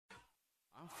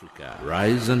Africa,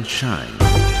 rise and shine.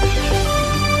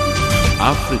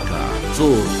 Africa,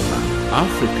 zorka.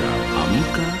 Africa,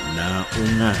 amka na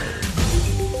ung'are.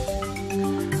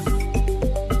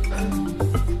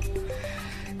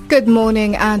 Good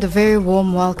morning and a very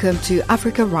warm welcome to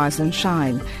Africa Rise and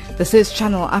Shine. This is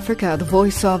Channel Africa, the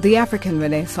voice of the African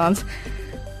Renaissance.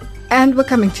 And we're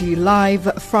coming to you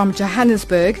live from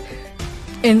Johannesburg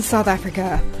in South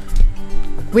Africa.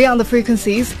 We are on the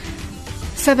frequencies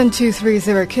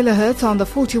 7230 kilohertz on the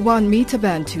 41 meter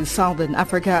band to Southern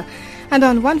Africa and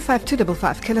on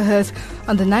 15255 kilohertz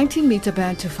on the 19 meter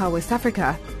band to Far West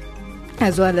Africa,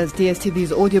 as well as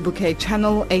DSTV's audio bouquet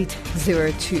channel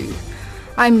 802.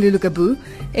 I'm Lulu Gabu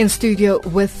in studio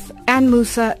with Ann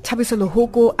Musa, Thabiso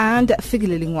Lohoko and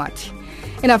Figile Lingwati.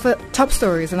 In our top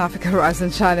stories in Africa Rise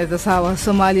and Shine this hour,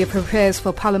 Somalia prepares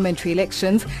for parliamentary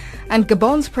elections and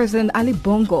Gabon's President Ali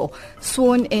Bongo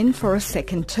sworn in for a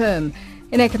second term.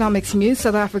 In economics news,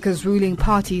 South Africa's ruling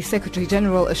party Secretary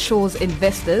General assures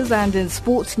investors, and in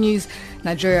sports news,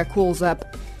 Nigeria calls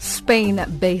up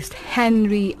Spain-based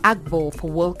Henry Agbo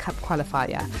for World Cup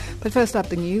qualifier. But first up,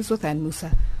 the news with Ann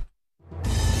Musa.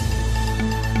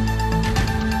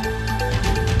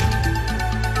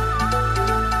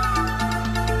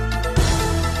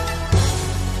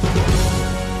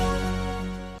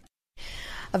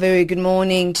 A very good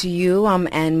morning to you. I'm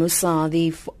Ann Musa.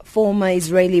 The former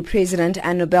Israeli president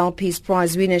and Nobel Peace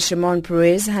Prize winner Shimon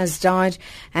Peres has died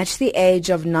at the age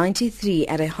of 93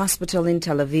 at a hospital in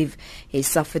Tel Aviv. He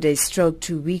suffered a stroke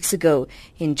 2 weeks ago.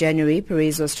 In January,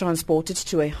 Peres was transported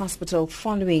to a hospital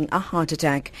following a heart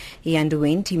attack. He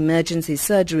underwent emergency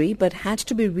surgery but had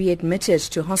to be readmitted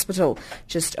to hospital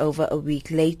just over a week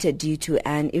later due to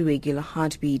an irregular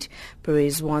heartbeat.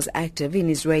 Peres was active in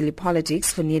Israeli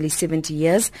politics for nearly 70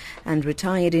 years and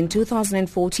retired in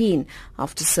 2014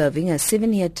 after serving a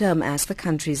 7-year term as the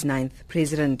country's 9th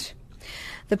president.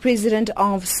 The president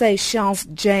of Seychelles,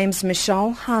 James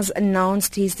Michel, has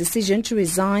announced his decision to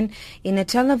resign in a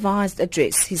televised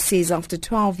address. He says after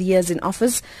 12 years in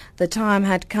office, the time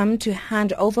had come to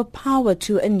hand over power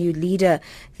to a new leader.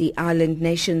 The island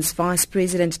nation's vice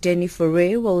president, Denis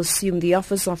Faure, will assume the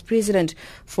office of president.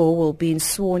 Faure will be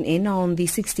sworn in on the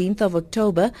 16th of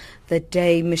October, the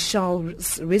day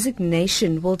Michel's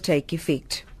resignation will take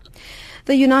effect.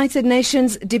 The United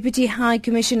Nations Deputy High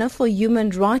Commissioner for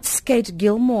Human Rights, Kate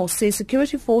Gilmore, says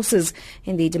security forces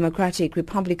in the Democratic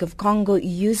Republic of Congo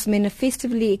used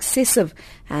manifestly excessive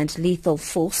and lethal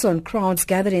force on crowds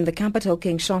gathered in the capital,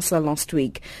 Kinshasa, last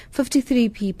week. 53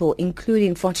 people,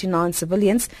 including 49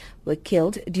 civilians, were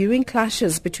killed during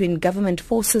clashes between government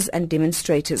forces and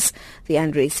demonstrators. The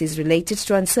unrest is related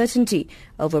to uncertainty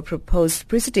over proposed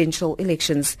presidential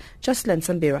elections. Jocelyn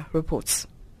Sambira reports.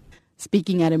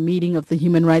 Speaking at a meeting of the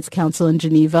Human Rights Council in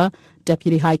Geneva,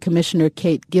 Deputy High Commissioner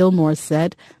Kate Gilmore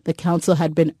said the Council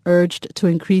had been urged to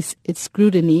increase its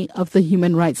scrutiny of the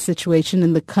human rights situation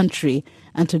in the country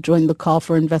and to join the call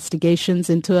for investigations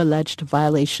into alleged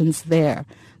violations there.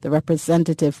 The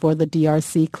representative for the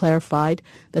DRC clarified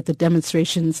that the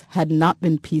demonstrations had not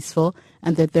been peaceful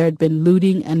and that there had been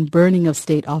looting and burning of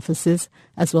state offices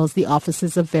as well as the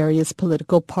offices of various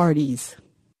political parties.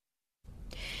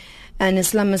 An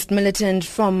Islamist militant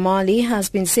from Mali has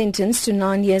been sentenced to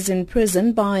 9 years in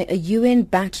prison by a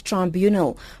UN-backed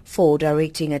tribunal for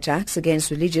directing attacks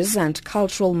against religious and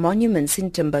cultural monuments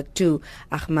in Timbuktu.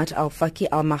 Ahmad Al-Faki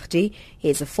Al-Mahdi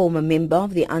is a former member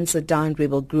of the Ansar Dine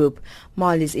rebel group.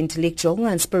 Mali's intellectual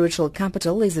and spiritual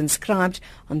capital is inscribed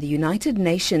on the United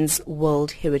Nations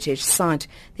World Heritage Site.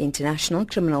 The International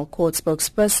Criminal Court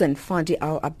spokesperson Fadi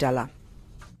Al-Abdallah.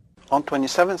 On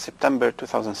 27 September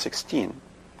 2016,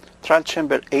 Trial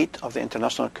Chamber 8 of the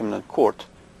International Criminal Court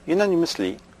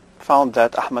unanimously found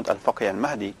that Ahmad Al-Faki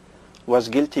Al-Mahdi was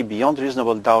guilty beyond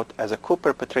reasonable doubt as a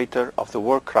co-perpetrator of the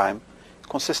war crime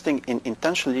consisting in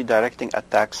intentionally directing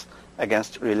attacks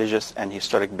against religious and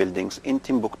historic buildings in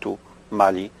Timbuktu,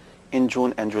 Mali, in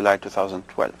June and July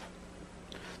 2012.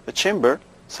 The Chamber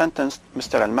sentenced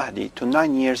Mr. Al-Mahdi to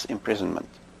 9 years imprisonment.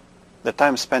 The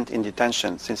time spent in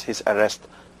detention since his arrest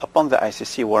upon the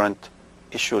ICC warrant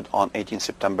issued on 18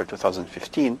 September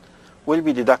 2015 will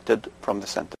be deducted from the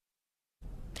sentence.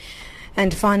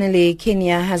 And finally,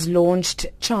 Kenya has launched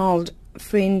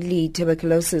child-friendly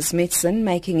tuberculosis medicine,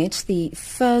 making it the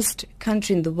first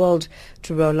country in the world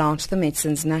to roll out the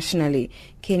medicines nationally.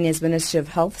 Kenya's Ministry of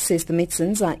Health says the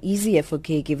medicines are easier for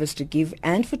caregivers to give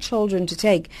and for children to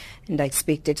take and are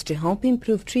expected to help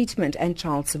improve treatment and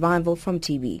child survival from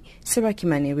TB. Sarah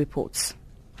Kimani reports.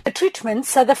 The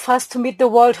treatments are the first to meet the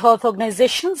World Health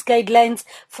Organization's guidelines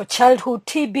for childhood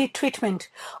TB treatment.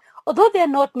 Although they are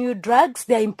not new drugs,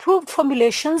 they are improved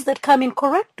formulations that come in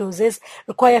correct doses,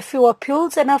 require fewer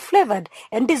pills, and are flavored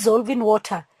and dissolve in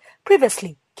water.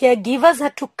 Previously, caregivers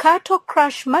had to cut or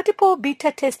crush multiple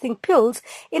beta-testing pills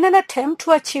in an attempt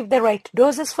to achieve the right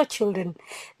doses for children.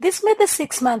 This made the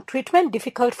 6-month treatment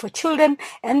difficult for children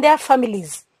and their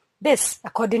families. This,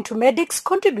 according to medics,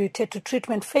 contributed to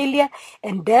treatment failure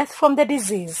and death from the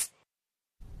disease.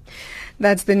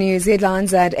 That's the news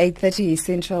headlines at 8:30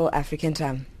 Central African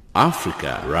Time.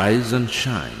 Africa, rise and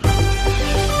shine.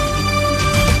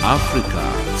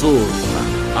 Africa, zorka.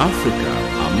 Africa,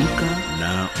 amka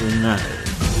na ung'are.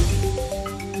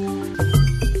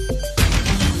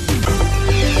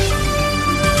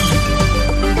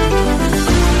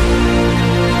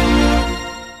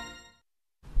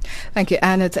 Thank you,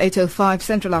 Anne. It's 8:05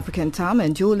 Central African Time,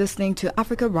 and you're listening to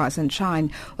Africa Rise and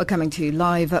Shine. We're coming to you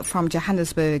live from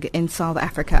Johannesburg in South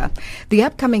Africa. The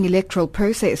upcoming electoral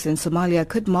process in Somalia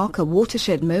could mark a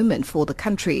watershed moment for the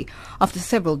country. After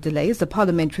several delays, the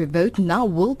parliamentary vote now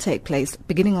will take place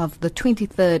beginning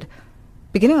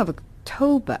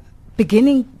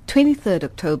 23rd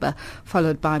October,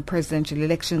 followed by presidential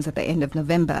elections at the end of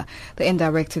November. The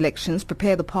indirect elections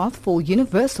prepare the path for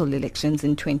universal elections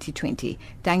in 2020.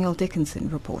 Daniel Dickinson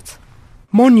reports.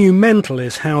 Monumental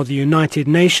is how the United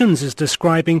Nations is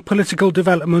describing political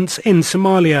developments in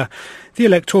Somalia. The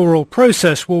electoral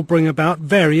process will bring about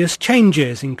various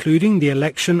changes, including the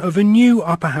election of a new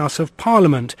upper house of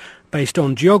parliament, based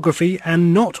on geography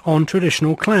and not on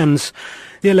traditional clans.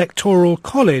 The Electoral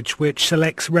College, which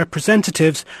selects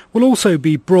representatives, will also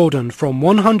be broadened from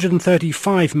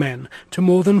 135 men to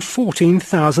more than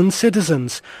 14,000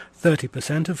 citizens,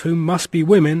 30% of whom must be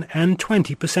women and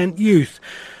 20% youth.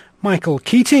 Michael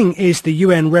Keating is the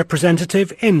UN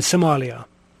representative in Somalia.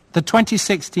 The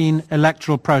 2016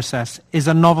 electoral process is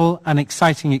a novel and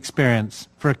exciting experience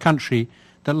for a country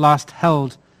that last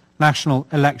held national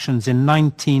elections in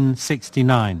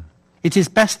 1969. It is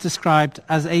best described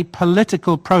as a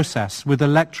political process with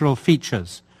electoral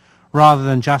features, rather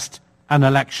than just an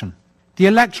election. The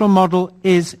electoral model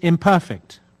is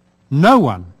imperfect. No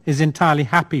one is entirely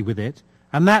happy with it,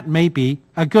 and that may be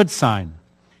a good sign.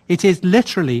 It is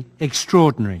literally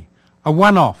extraordinary, a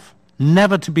one-off,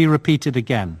 never to be repeated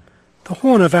again. The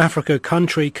Horn of Africa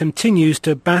country continues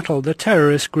to battle the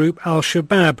terrorist group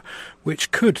Al-Shabaab, which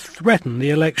could threaten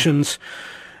the elections.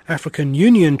 African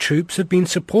Union troops have been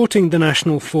supporting the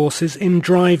national forces in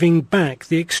driving back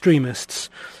the extremists.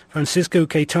 Francisco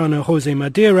Caetano Jose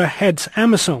Madeira heads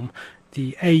AMISOM,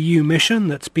 the AU mission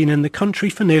that's been in the country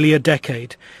for nearly a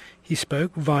decade. He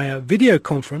spoke via video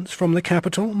conference from the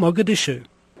capital, Mogadishu.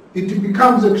 It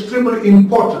becomes extremely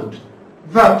important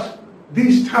that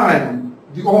this time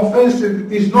the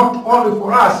offensive is not only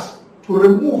for us to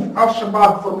remove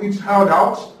Al-Shabaab from its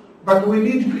hideouts, but we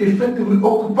need to effectively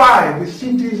occupy the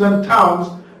cities and towns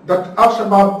that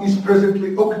Al-Shabaab is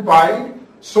presently occupying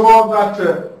so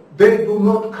that they do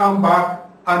not come back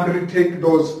and retake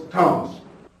those towns.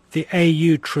 The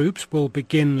AU troops will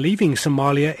begin leaving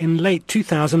Somalia in late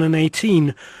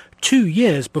 2018, 2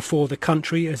 years before the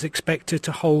country is expected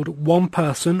to hold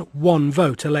one-person,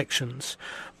 one-vote elections.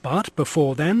 But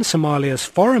before then, Somalia's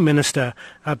Foreign Minister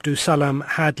Abdusalam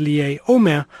Hadliye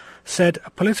Omer said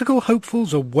political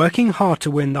hopefuls are working hard to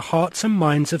win the hearts and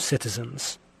minds of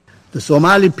citizens. The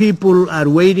Somali people are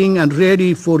waiting and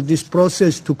ready for this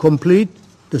process to complete.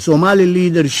 The Somali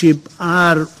leadership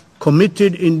are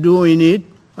committed in doing it,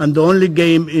 and the only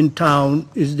game in town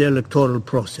is the electoral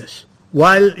process.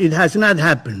 While it has not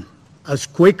happened as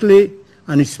quickly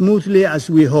and smoothly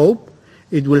as we hope,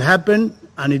 it will happen,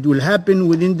 and it will happen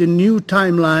within the new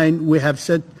timeline we have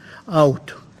set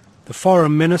out. The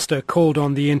Foreign Minister called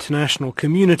on the international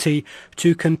community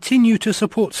to continue to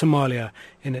support Somalia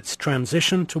in its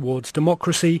transition towards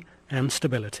democracy and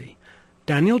stability.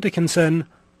 Daniel Dickinson,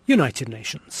 United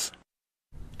Nations.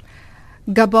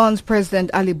 Gabon's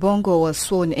President Ali Bongo was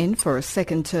sworn in for a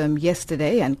second term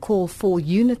yesterday and called for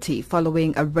unity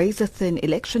following a razor-thin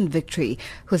election victory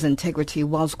whose integrity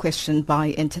was questioned by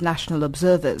international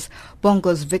observers.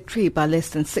 Bongo's victory by less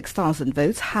than 6,000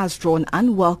 votes has drawn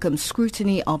unwelcome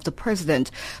scrutiny of the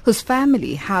president, whose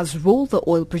family has ruled the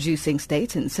oil-producing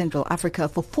state in Central Africa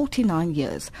for 49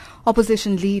 years.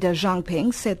 Opposition leader Jean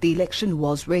Ping said the election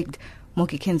was rigged.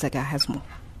 Moki Kenzaga has more.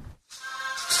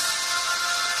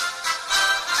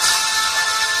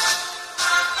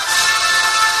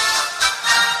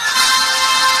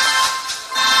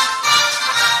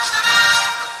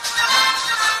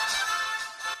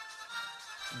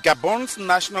 Gabon's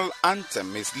national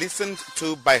anthem is listened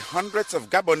to by hundreds of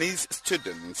Gabonese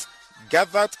students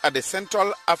gathered at the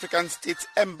Central African States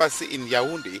Embassy in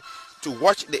Yaoundé to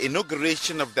watch the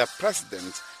inauguration of their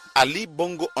president, Ali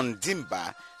Bongo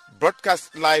Ondimba,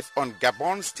 broadcast live on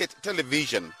Gabon State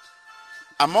Television.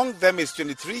 Among them is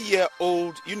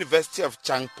 23-year-old University of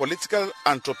Chang political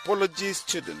anthropology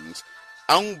student,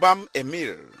 Angbam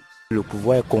Emir. Le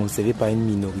pouvoir est conservé par une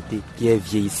minorité qui est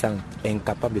vieillissante,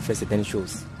 incapable de faire certaines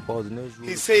choses.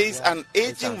 He says an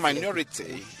aging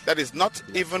minority that is not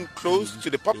even close to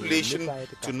the population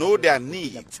to know their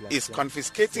needs is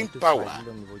confiscating power.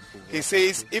 He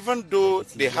says even though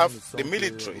they have the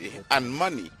military and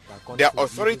money, their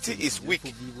authority is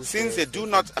weak since they do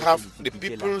not have the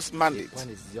people's mandate.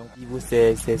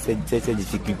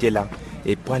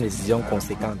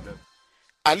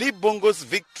 Ali Bongo's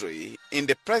victory in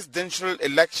the presidential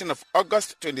election of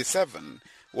August 27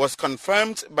 was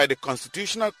confirmed by the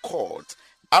Constitutional Court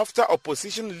after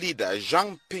opposition leader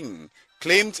Zhang Ping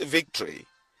claimed victory.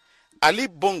 Ali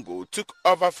Bongo took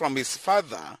over from his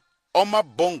father, Omar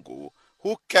Bongo,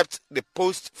 who kept the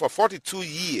post for 42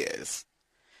 years.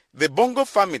 The Bongo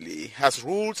family has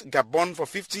ruled Gabon for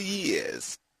 50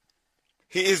 years.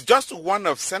 He is just one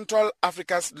of Central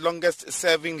Africa's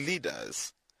longest-serving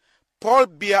leaders. Paul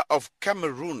Biya of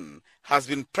Cameroon has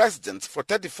been president for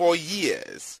 34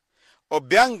 years.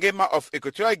 Obiang Nguema of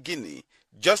Equatorial Guinea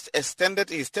just extended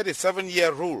his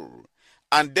 37-year rule,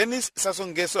 and Denis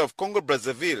Sassou Nguesso of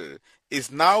Congo-Brazzaville is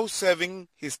now serving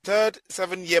his third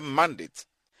 7-year mandate.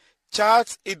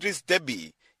 Charles Idris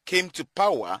Deby came to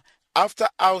power after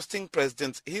ousting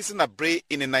President Hissène Habré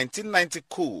in a 1990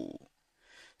 coup.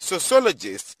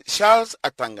 Sociologist Charles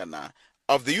Atangana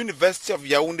of the University of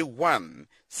Yaoundé 1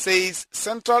 says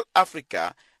Central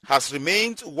Africa has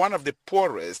remained one of the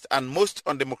poorest and most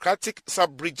undemocratic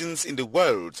sub-regions in the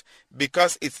world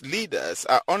because its leaders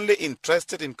are only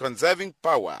interested in conserving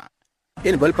power.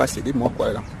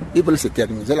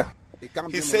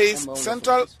 He says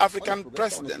Central African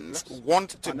presidents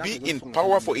want to be in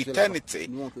power for eternity,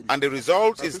 and the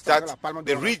result is that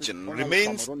the region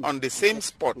remains on the same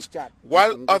spot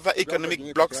while other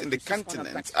economic blocs in the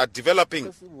continent are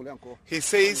developing. He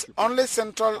says only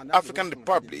Central African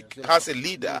Republic has a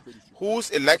leader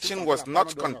whose election was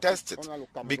not contested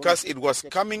because it was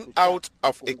coming out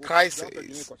of a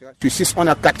crisis.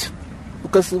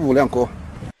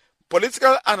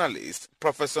 Political analyst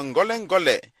Professor Ngole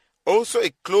Ngole, also a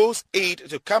close aide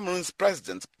to Cameroon's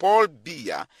president Paul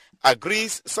Biya,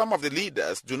 agrees some of the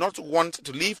leaders do not want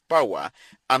to leave power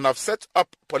and have set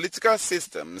up political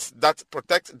systems that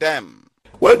protect them.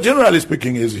 Well, generally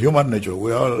speaking, it's human nature.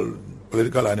 We are all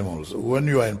political animals. When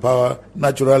you are in power,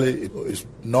 naturally, it's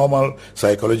normal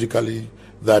psychologically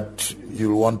that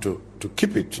you want to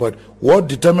keep it. But what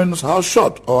determines how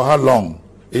short or how long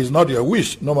is not your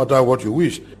wish, no matter what you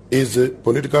wish. Is the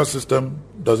political system,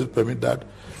 does it permit that?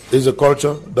 Is the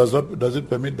culture, does it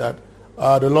permit that?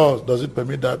 The laws, does it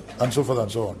permit that? And so forth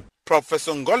and so on.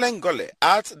 Professor Ngole Ngole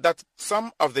adds that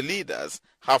some of the leaders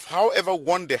have, however,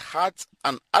 won the heart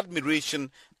and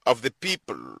admiration of the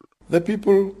people. The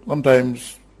people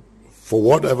sometimes, for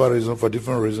whatever reason, for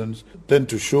different reasons, tend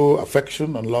to show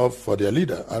affection and love for their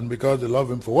leader. And because they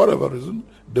love him for whatever reason,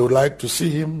 they would like to see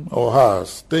him or her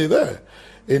stay there.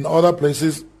 In other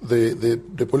places,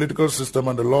 the political system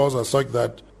and the laws are such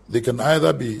that they can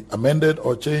either be amended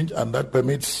or changed, and that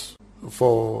permits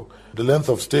for the length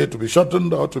of stay to be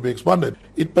shortened or to be expanded.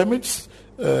 It permits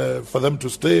for them to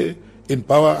stay in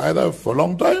power either for a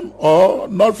long time or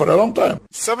not for a long time.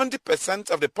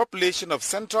 70% of the population of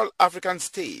Central African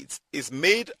states is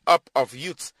made up of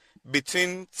youths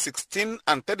between 16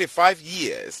 and 35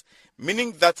 years,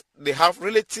 meaning that they have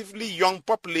relatively young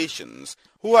populations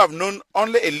who have known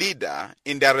only a leader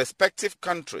in their respective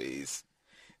countries.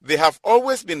 They have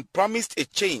always been promised a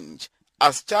change,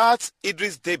 as Charles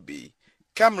Idris Deby,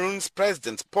 Cameroon's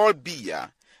President Paul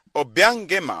Biya, Obiang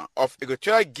Nguema of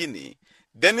Equatorial Guinea,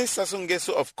 Denis Sassou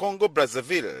Nguesso of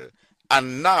Congo-Brazzaville,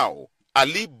 and now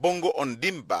Ali Bongo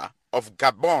Ondimba of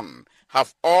Gabon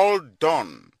have all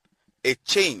done. A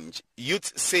change,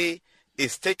 youth say,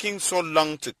 is taking so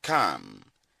long to come.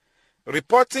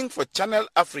 Reporting for Channel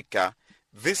Africa,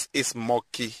 this is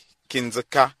Moki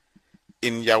Kinzeka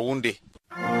in Yaoundé.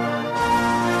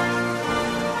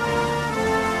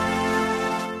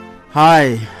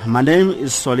 Hi, my name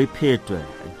is Soli Petwe,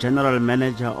 General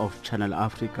Manager of Channel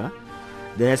Africa,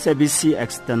 the SABC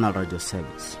External Radio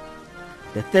Service.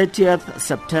 The 30th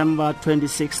September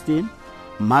 2016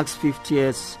 marks 50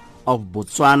 years of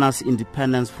Botswana's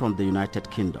independence from the United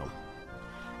Kingdom.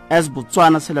 As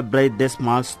Botswana celebrates this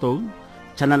milestone,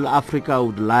 Channel Africa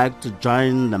would like to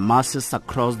join the masses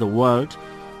across the world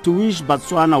to wish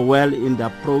Botswana well in their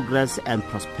progress and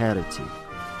prosperity.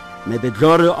 May the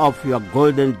glory of your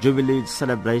Golden Jubilee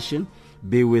celebration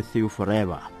be with you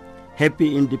forever.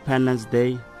 Happy Independence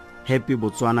Day, Happy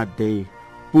Botswana Day,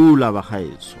 Pula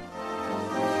Bagaetso.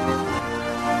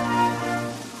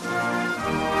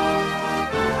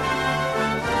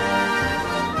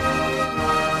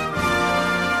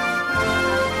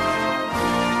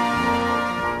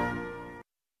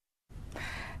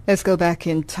 Let's go back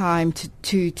in time to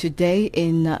today.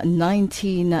 In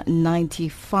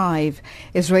 1995,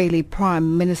 Israeli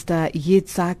Prime Minister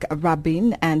Yitzhak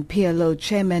Rabin and PLO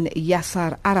Chairman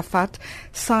Yasser Arafat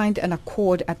signed an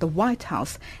accord at the White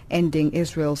House ending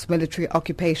Israel's military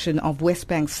occupation of West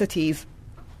Bank cities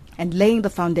and laying the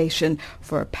foundation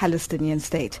for a Palestinian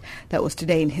state. That was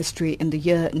today in history in the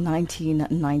year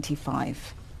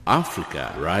 1995.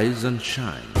 Africa, rise and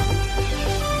shine.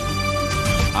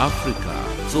 Africa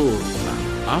Zorka,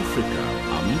 Africa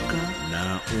amka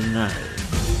na ung'are.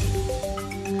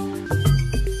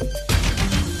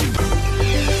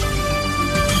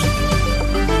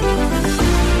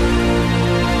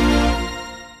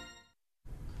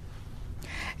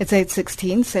 It's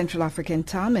 8:16 Central African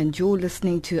Time and you're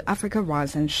listening to Africa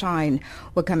Rise and Shine.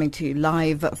 We're coming to you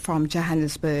live from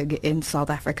Johannesburg in South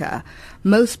Africa.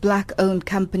 Most black-owned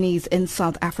companies in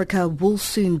South Africa will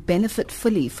soon benefit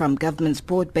fully from government's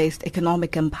broad-based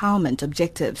economic empowerment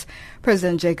objectives.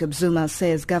 President Jacob Zuma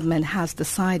says government has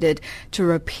decided to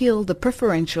repeal the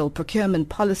Preferential Procurement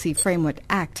Policy Framework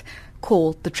Act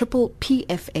called the Triple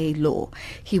PFA Law.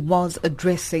 He was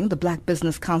addressing the Black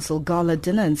Business Council Gala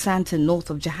dinner in Sandton,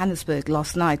 north of Johannesburg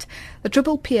last night. The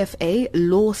Triple PFA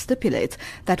Law stipulates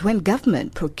that when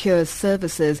government procures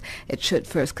services, it should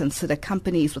first consider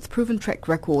companies with proven track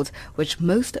records, which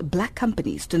most black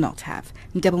companies do not have.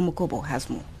 Ndebo Mukobo has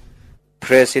more.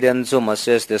 President Zuma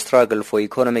says the struggle for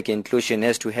economic inclusion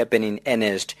has to happen in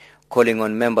earnest, calling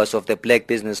on members of the Black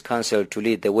Business Council to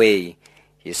lead the way.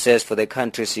 He says for the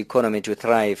country's economy to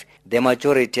thrive, the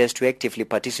majority has to actively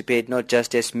participate, not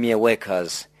just as mere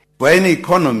workers. For any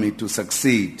economy to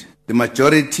succeed, the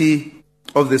majority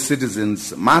of the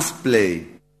citizens must play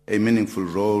a meaningful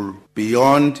role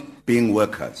beyond being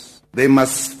workers. They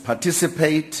must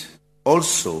participate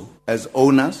also as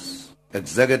owners,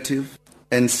 executives,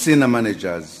 and senior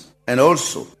managers, and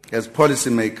also as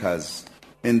policymakers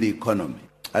in the economy.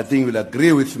 I think you'll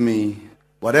agree with me.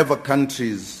 Whatever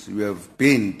countries you have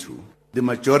been to, the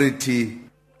majority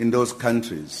in those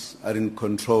countries are in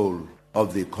control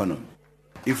of the economy.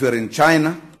 If you're in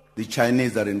China, the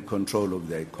Chinese are in control of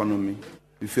their economy.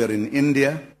 If you're in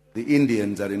India, the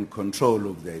Indians are in control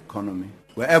of their economy.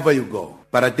 Wherever you go.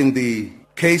 But I think the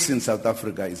case in South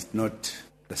Africa is not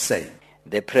the same.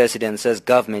 The president says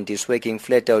government is working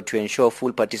flat out to ensure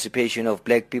full participation of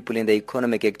black people in the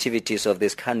economic activities of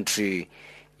this country.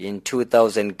 In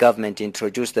 2000, government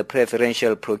introduced the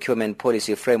Preferential Procurement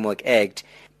Policy Framework Act,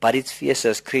 but its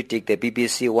fiercest critic, the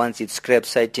BBC, wants it scrapped,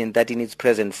 citing that in its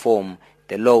present form,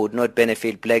 the law would not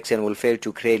benefit blacks and will fail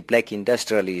to create black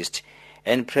industrialists.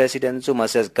 And President Zuma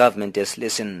says government has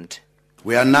listened.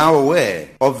 We are now aware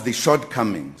of the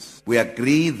shortcomings. We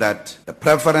agree that the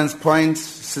preference points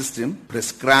system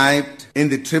prescribed in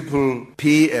the Triple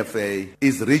PFA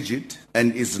is rigid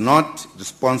and is not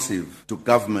responsive to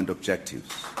government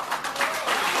objectives.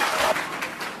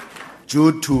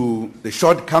 Due to the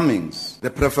shortcomings, the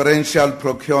preferential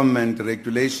procurement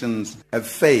regulations have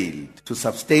failed to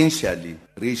substantially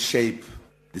reshape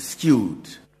the skewed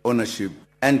ownership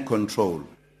and control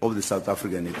of the South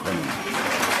African economy.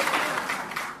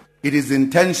 It is the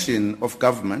intention of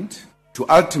government to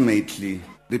ultimately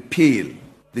repeal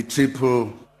the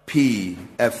Triple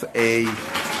PFA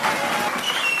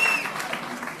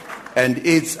and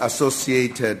its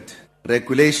associated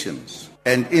regulations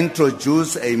and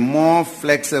introduce a more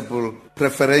flexible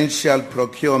preferential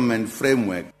procurement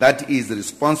framework that is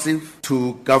responsive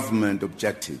to government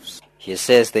objectives. He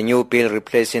says the new bill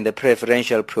replacing the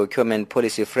Preferential Procurement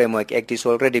Policy Framework Act is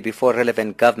already before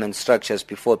relevant government structures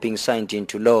before being signed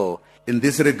into law. In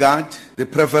this regard, the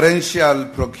Preferential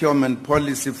Procurement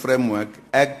Policy Framework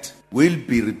Act will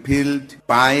be repealed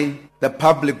by the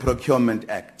Public Procurement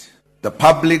Act. The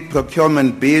Public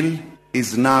Procurement Bill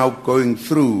is now going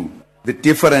through the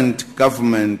different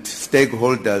government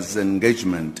stakeholders'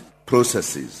 engagement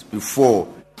processes before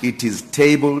it is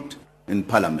tabled in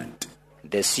Parliament.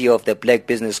 The CEO of the Black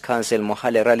Business Council,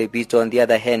 Mohale Ralibito, on the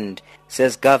other hand,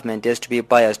 says government has to be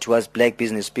biased towards black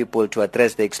business people to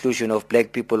address the exclusion of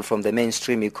black people from the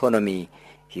mainstream economy.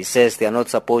 He says they are not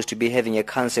supposed to be having a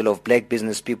council of black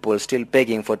business people still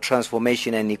begging for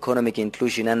transformation and economic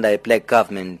inclusion under a black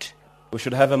government. We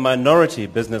should have a minority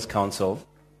business council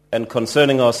and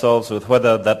concerning ourselves with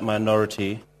whether that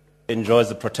minority enjoys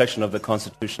the protection of the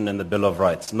Constitution and the Bill of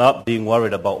Rights, not being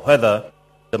worried about whether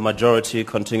the majority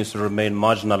continues to remain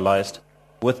marginalized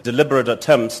with deliberate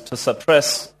attempts to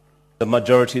suppress the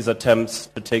majority's attempts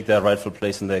to take their rightful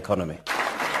place in the economy.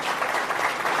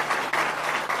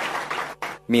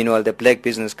 Meanwhile, the Black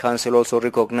Business Council also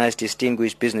recognized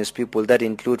distinguished business people that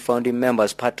include founding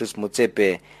members Patrice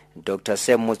Motsepe, Dr.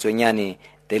 Sam Motswenyane,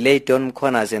 the late Don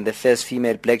Corners, and the first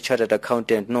female black chartered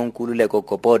accountant Nonkululeko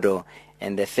Gobodo,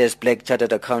 and the first black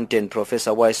chartered accountant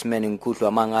Professor Wiseman Nkutlu,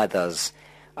 among others.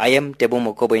 I am Tebo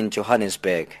Mokobo in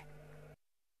Johannesburg.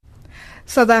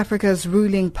 South Africa's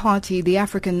ruling party, the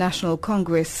African National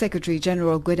Congress Secretary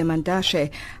General Gwede Mantashe,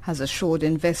 has assured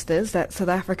investors that South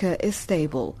Africa is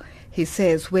stable. He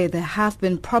says where there have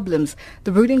been problems,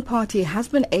 the ruling party has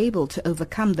been able to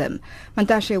overcome them.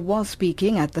 Mantashe was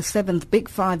speaking at the 7th Big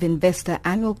Five Investor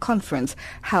Annual Conference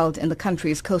held in the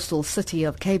country's coastal city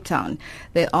of Cape Town.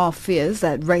 There are fears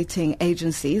that rating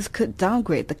agencies could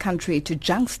downgrade the country to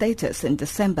junk status in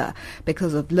December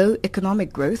because of low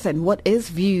economic growth and what is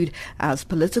viewed as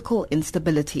political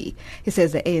instability. He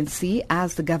says the ANC,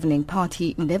 as the governing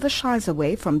party, never shies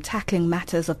away from tackling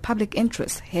matters of public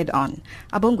interest head-on.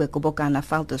 Abongwe Bokana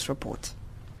filed this report.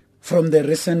 From the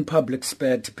recent public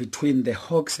spat between the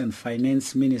Hawks and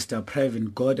Finance Minister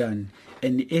Pravin Gordhan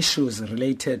and issues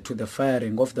related to the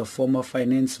firing of the former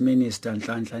Finance Minister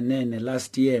Nhlanhla Nene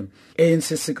last year,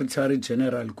 ANC Secretary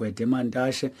General Gwede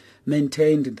Mantashe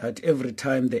maintained that every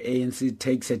time the ANC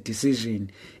takes a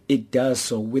decision, it does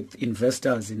so with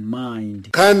investors in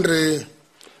mind. Country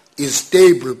is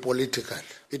stable politically,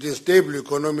 it is stable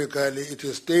economically, it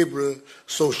is stable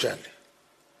socially.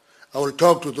 I will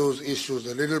talk to those issues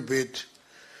a little bit.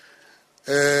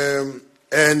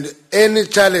 And any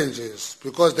challenges,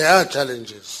 because there are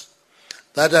challenges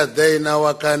that are there in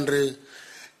our country,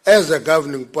 as a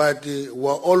governing party,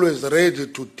 we're always ready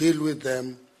to deal with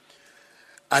them,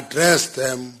 address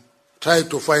them, try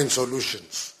to find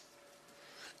solutions.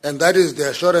 And that is the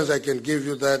assurance I can give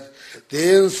you that the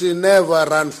ANC never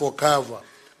run for cover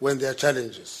when there are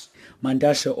challenges.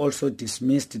 Mantashe also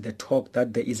dismissed the talk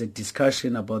that there is a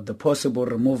discussion about the possible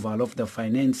removal of the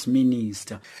finance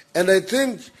minister. And I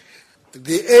think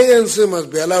the ANC must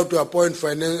be allowed to appoint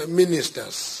finance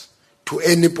ministers to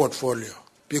any portfolio,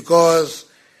 because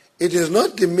it is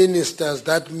not the ministers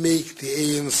that make the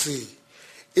ANC.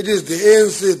 It is the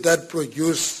ANC that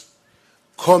produce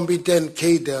competent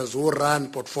cadres who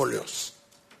run portfolios.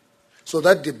 So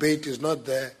that debate is not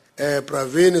there.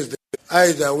 Pravin is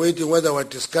either waiting whether we're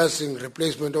discussing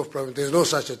replacement of Pravin. There's no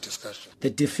such a discussion. The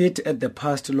defeat at the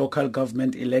past local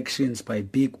government elections by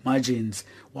big margins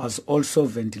was also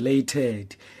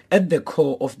ventilated. At the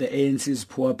core of the ANC's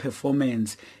poor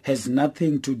performance has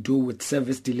nothing to do with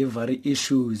service delivery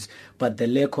issues, but the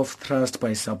lack of trust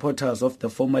by supporters of the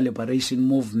former liberation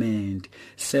movement,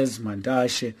 says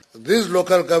Mantashe. These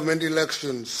local government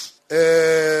elections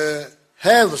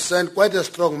have sent quite a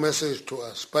strong message to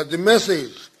us, but the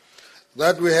message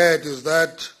that we had is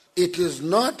that it is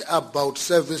not about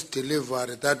service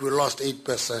delivery that we lost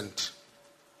 8%,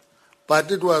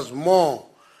 but it was more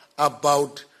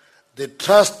about the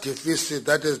trust deficit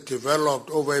that has developed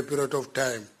over a period of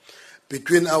time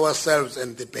between ourselves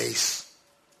and the base.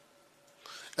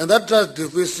 And that trust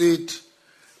deficit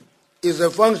is a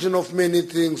function of many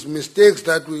things, mistakes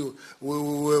that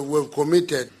we've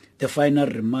committed. The final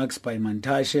remarks by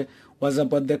Mantashe was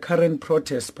about the current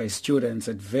protests by students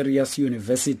at various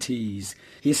universities.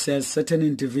 He says certain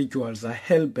individuals are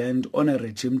hell-bent on a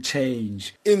regime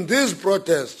change. In these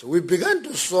protests, we began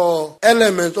to saw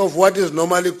elements of what is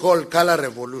normally called color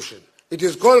revolution. It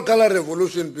is called color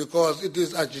revolution because it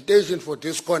is agitation for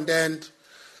discontent,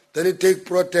 then it takes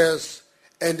protests,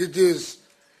 and it is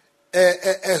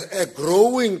a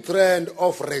growing trend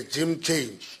of regime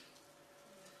change.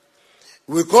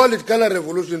 We call it color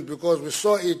revolution because we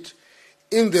saw it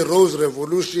in the Rose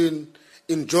Revolution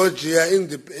in Georgia, in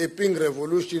the Pink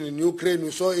Revolution in Ukraine.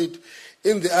 We saw it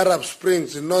in the Arab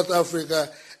Springs in North Africa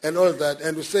and all that.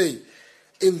 And we say,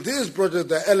 in these projects,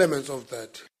 there are elements of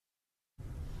that.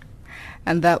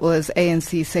 And that was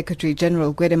ANC Secretary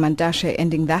General Gwede Mantashe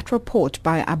ending that report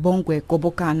by Abongwe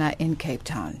Gobokana in Cape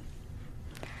Town.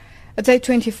 It's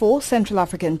 8:24 Central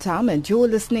African Time, and you're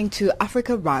listening to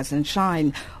Africa Rise and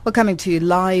Shine. We're coming to you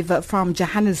live from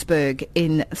Johannesburg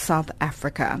in South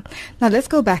Africa. Now let's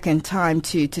go back in time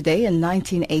to today in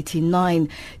 1989.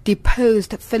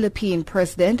 Deposed Philippine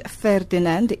President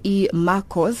Ferdinand E.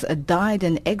 Marcos died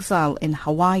in exile in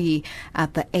Hawaii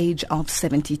at the age of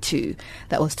 72.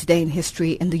 That was today in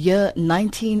history in the year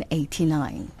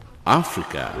 1989.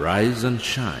 Africa Rise and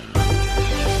Shine.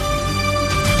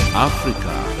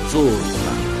 Africa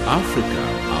Zorka. Afrika,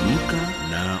 amka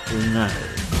na ung'are.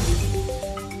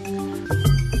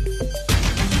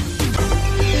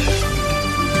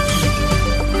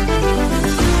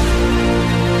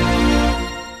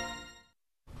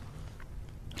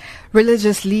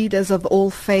 Religious leaders of all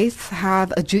faiths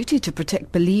have a duty to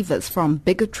protect believers from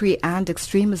bigotry and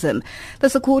extremism.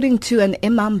 This according to an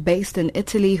imam based in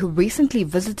Italy who recently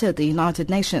visited the United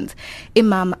Nations.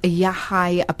 Imam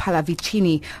Yahya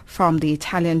Pallavicini from the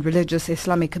Italian religious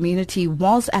Islamic community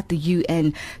was at the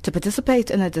UN to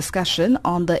participate in a discussion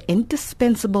on the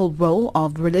indispensable role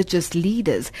of religious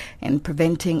leaders in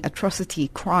preventing atrocity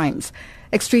crimes.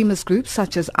 Extremist groups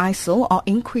such as ISIL are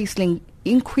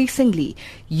increasingly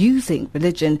using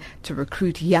religion to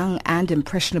recruit young and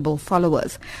impressionable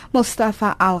followers.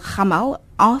 Mustafa Al-Khamal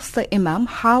asked the Imam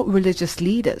how religious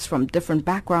leaders from different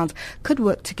backgrounds could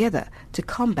work together to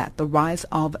combat the rise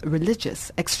of religious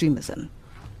extremism.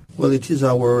 Well, it is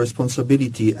our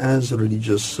responsibility as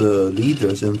religious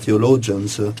leaders and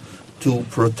theologians to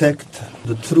protect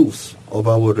the truth of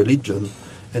our religion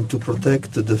and to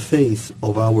protect the faith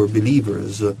of our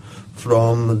believers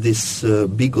from this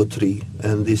bigotry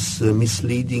and this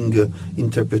misleading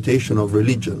interpretation of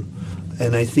religion.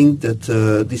 And I think that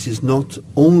this is not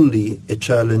only a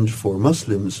challenge for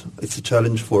Muslims, it's a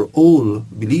challenge for all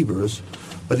believers,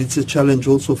 but it's a challenge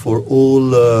also for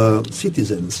all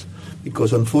citizens,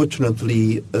 because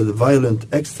unfortunately the violent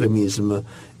extremism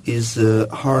is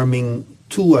harming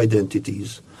two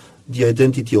identities, the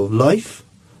identity of life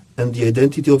and the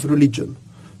identity of religion.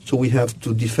 So we have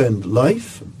to defend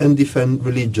life and defend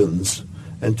religions,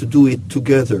 and to do it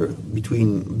together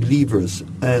between believers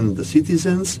and the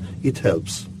citizens, it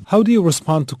helps. How do you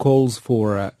respond to calls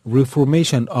for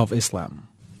reformation of Islam?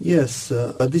 Yes,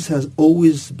 this has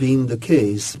always been the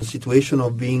case. The situation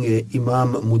of being a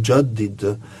Imam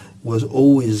Mujaddid was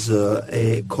always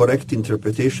a correct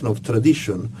interpretation of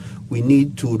tradition. We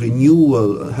need to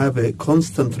have a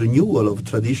constant renewal of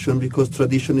tradition, because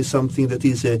tradition is something that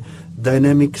is a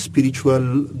dynamic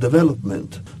spiritual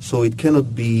development. So it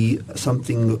cannot be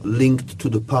something linked to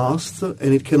the past,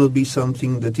 and it cannot be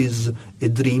something that is a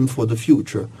dream for the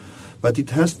future. But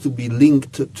it has to be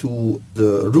linked to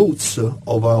the roots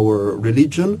of our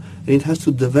religion, and it has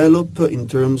to develop in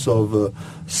terms of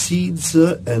seeds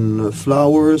and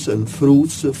flowers and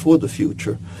fruits for the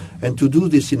future. And to do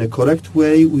this in a correct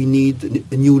way, we need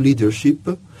a new leadership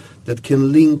that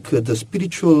can link the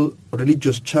spiritual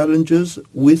religious challenges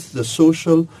with the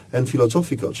social and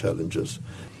philosophical challenges.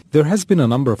 There has been a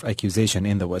number of accusations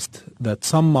in the West that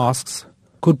some mosques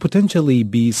could potentially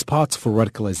be spots for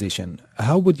radicalization.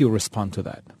 How would you respond to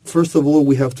that? First of all,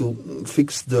 we have to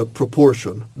fix the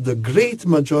proportion. The great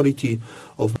majority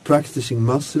of practicing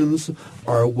Muslims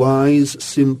are wise,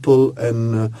 simple,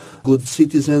 and good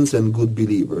citizens and good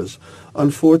believers.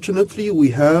 Unfortunately, we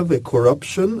have a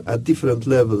corruption at different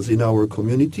levels in our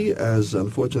community, as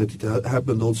unfortunately it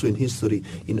happened also in history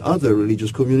in other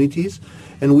religious communities.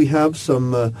 And we have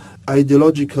some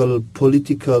ideological,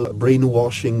 political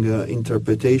brainwashing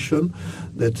interpretation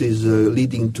that is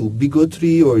leading to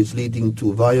bigotry or is leading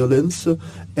to violence.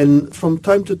 And from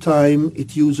time to time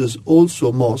it uses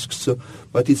also mosques,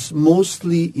 but it's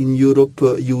mostly in Europe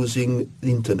using the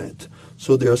internet.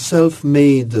 So they are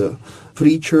self-made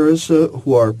preachers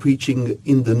who are preaching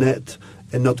in the net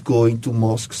and not going to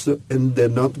mosques, and they're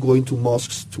not going to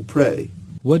mosques to pray.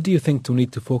 What do you think to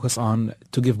need to focus on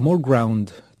to give more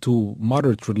ground to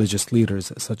moderate religious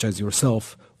leaders such as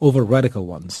yourself over radical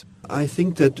ones? I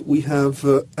think that we have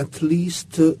at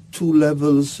least two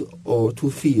levels or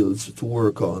two fields to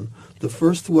work on. The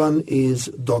first one is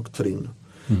doctrine,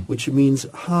 which means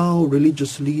how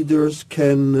religious leaders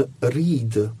can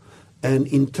read and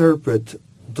interpret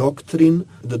doctrine.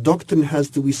 The doctrine has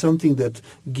to be something that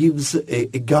gives a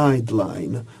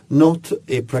guideline, not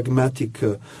a pragmatic,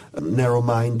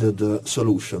 narrow-minded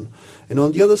solution. And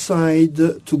on the other side,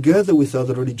 together with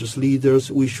other religious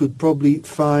leaders, we should probably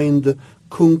find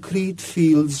concrete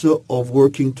fields of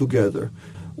working together,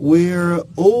 where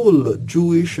all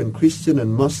Jewish and Christian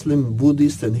and Muslim,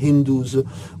 Buddhist and Hindus,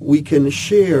 we can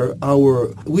share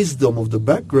our wisdom of the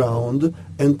background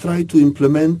and try to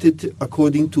implement it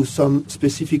according to some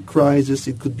specific crisis.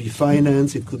 It could be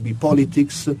finance, it could be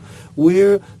politics,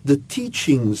 where the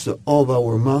teachings of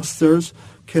our masters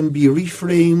can be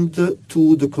reframed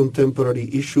to the contemporary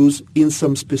issues in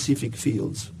some specific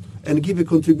fields and give a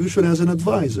contribution as an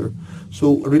advisor.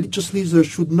 So religious leaders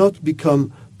should not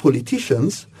become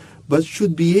politicians, but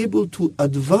should be able to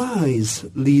advise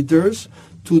leaders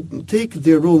to take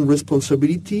their own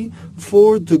responsibility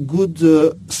for the good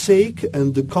sake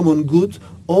and the common good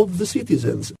of the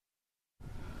citizens.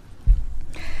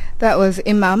 That was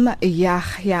Imam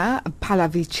Yahya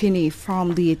Pallavicini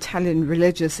from the Italian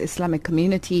religious Islamic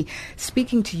community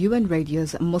speaking to UN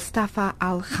Radio's Mustafa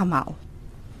Al-Khamal.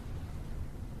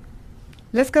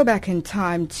 Let's go back in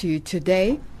time to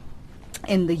today.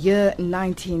 In the year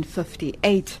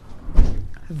 1958,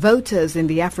 voters in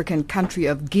the African country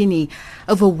of Guinea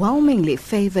overwhelmingly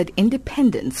favored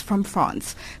independence from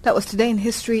France. That was today in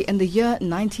history in the year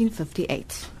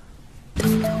 1958.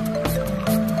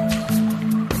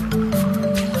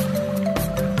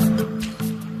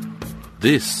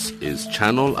 This is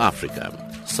Channel Africa,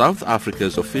 South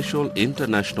Africa's official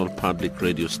international public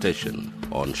radio station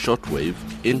on shortwave,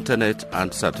 internet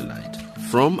and satellite.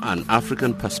 From an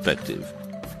African perspective,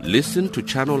 listen to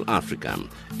Channel Africa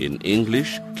in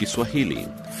English, Kiswahili,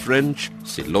 French,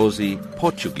 Silozi,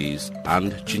 Portuguese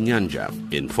and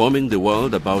Chinyanja, informing the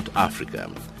world about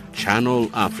Africa. Channel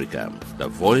Africa, the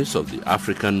voice of the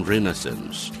African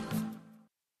Renaissance.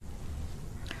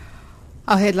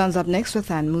 Our headlines up next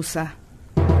with Ann Musa.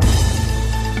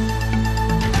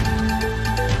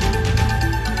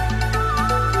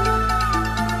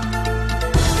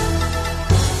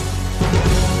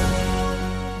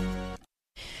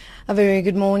 A very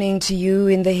good morning to you.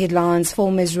 In the headlines,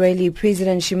 former Israeli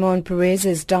President Shimon Peres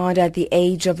has died at the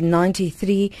age of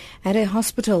 93 at a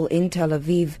hospital in Tel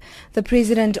Aviv. The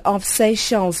president of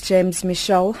Seychelles, James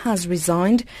Michel, has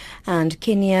resigned, and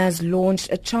Kenya has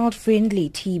launched a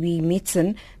child-friendly TB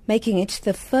medicine, making it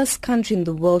the first country in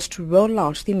the world to roll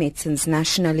out the medicines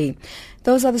nationally.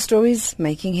 Those are the stories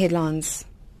making headlines.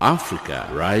 Africa,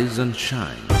 rise and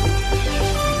shine.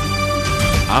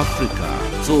 Africa,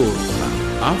 zorka.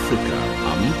 Afrika,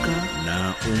 amka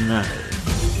na ung'are.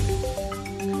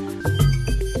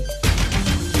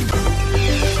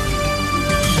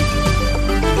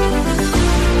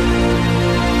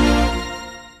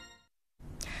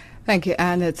 Thank you,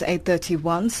 Anne. It's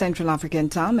 8:31 Central African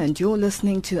Time, and you're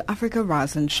listening to Africa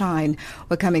Rise and Shine.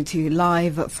 We're coming to you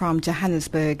live from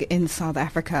Johannesburg in South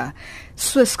Africa.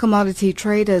 Swiss commodity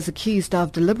traders accused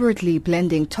of deliberately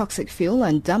blending toxic fuel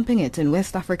and dumping it in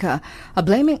West Africa are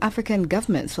blaming African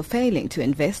governments for failing to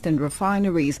invest in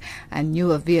refineries and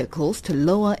newer vehicles to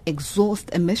lower exhaust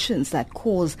emissions that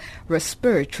cause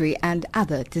respiratory and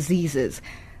other diseases.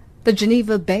 The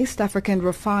Geneva-based African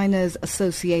Refiners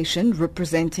Association,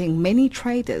 representing many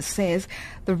traders, says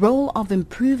the role of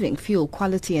improving fuel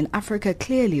quality in Africa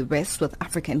clearly rests with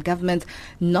African governments,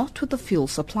 not with the fuel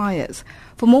suppliers.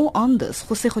 For more on this,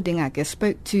 Jose Godingake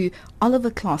spoke to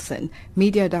Oliver Claassen,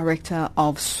 Media Director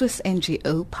of Swiss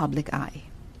NGO Public Eye.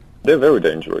 They're very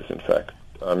dangerous, in fact.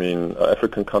 I mean,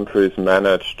 African countries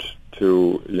managed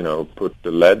to, put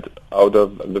the lead out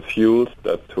of the fuels.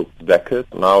 That took decades.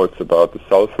 Now it's about the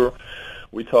sulfur.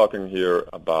 We're talking here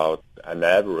about an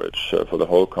average for the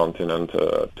whole continent,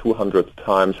 200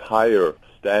 times higher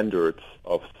standards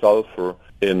of sulfur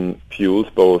in fuels,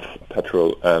 both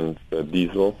petrol and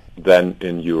diesel, than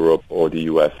in Europe or the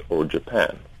US or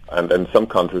Japan. And in some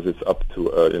countries it's up to,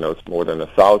 it's more than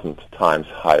 1,000 times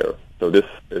higher. So this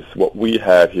is what we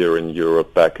had here in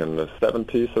Europe back in the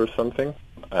 70s or something.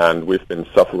 And we've been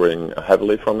suffering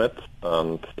heavily from it,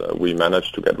 and we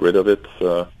managed to get rid of it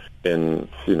in,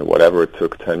 whatever it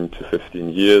took, 10 to 15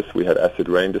 years. We had acid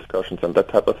rain discussions and that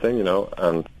type of thing,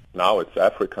 and now it's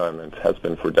Africa, and it has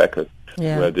been for decades,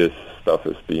 where this stuff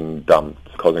is being dumped.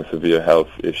 It's causing severe health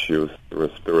issues,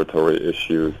 respiratory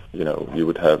issues, you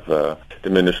would have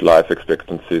diminished life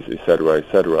expectancies, etc.,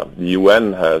 etc. The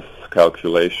UN has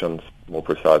calculations, more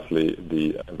precisely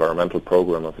the Environmental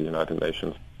Program of the United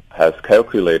Nations, has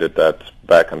calculated that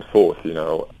back and forth,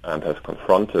 and has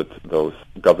confronted those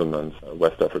governments,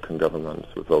 West African governments,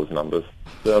 with those numbers,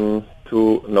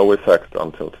 to no effect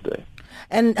until today.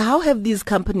 And how have these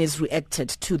companies reacted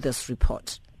to this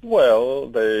report? Well,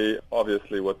 they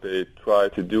obviously what they try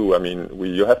to do,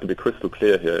 you have to be crystal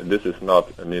clear here. This is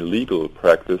not an illegal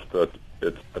practice, but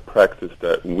it's a practice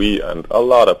that we and a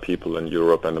lot of people in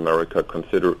Europe and America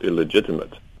consider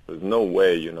illegitimate. There's no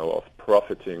way, of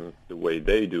profiting the way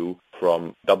they do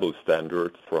from double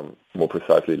standards, from more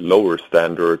precisely lower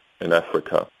standards in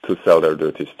Africa to sell their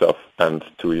dirty stuff and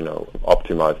to,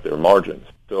 optimize their margins.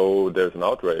 So there's an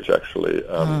outrage actually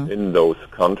in those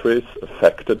countries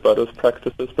affected by those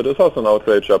practices, but there's also an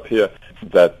outrage up here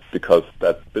that because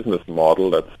that business model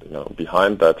that's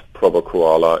behind that Provo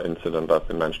Koala incident I've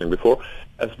been mentioning before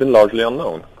has been largely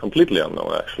unknown, completely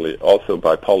unknown actually, also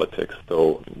by politics.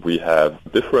 So we have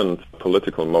different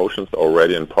political motions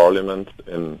already in parliament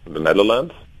in the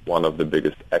Netherlands, one of the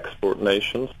biggest export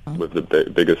nations with the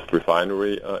biggest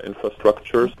refinery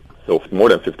infrastructures. So more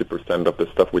than 50% of the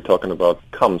stuff we're talking about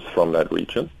comes from that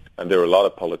region. And there are a lot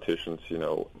of politicians,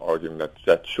 arguing that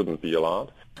that shouldn't be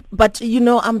allowed. But,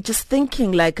 I'm just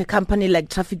thinking like a company like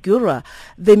Trafigura,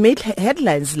 they made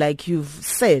headlines, like you've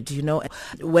said,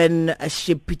 when a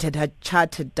ship pitted her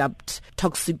charter dumped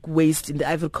toxic waste in the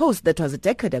Ivory Coast. That was a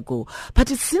decade ago. But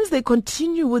it seems they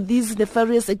continue with these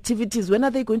nefarious activities. When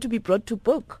are they going to be brought to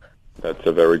book? That's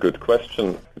a very good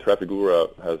question. Trafigura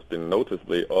has been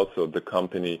noticeably also the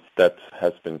company that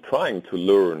has been trying to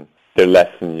learn their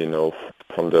lesson,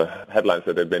 from the headlines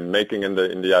that they've been making in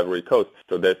the Ivory Coast.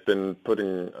 So they've been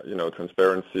putting,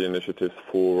 transparency initiatives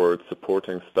forward,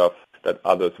 supporting stuff that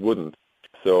others wouldn't.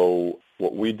 So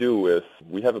what we do is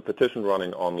we have a petition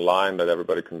running online that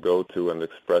everybody can go to and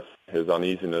express his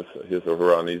or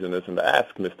her uneasiness, and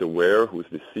ask Mr. Ware, who's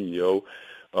the CEO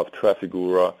of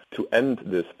Trafigura, to end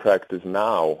this practice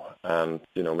now and,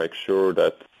 make sure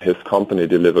that his company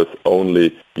delivers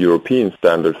only European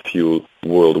standard fuel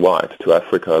worldwide to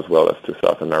Africa as well as to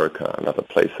South America and other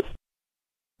places.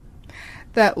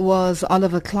 That was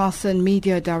Oliver Claassen,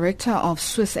 Media Director of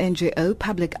Swiss NGO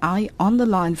Public Eye, on the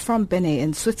line from Bene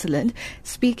in Switzerland,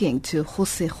 speaking to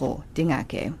Josejo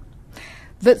Dingake.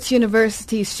 Wits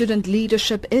University student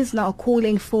leadership is now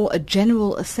calling for a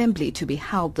general assembly to be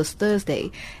held this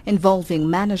Thursday involving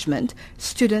management,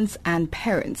 students and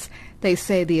parents. They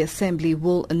say the assembly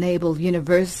will enable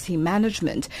university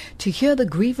management to hear the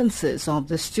grievances of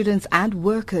the students and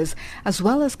workers as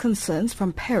well as concerns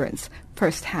from parents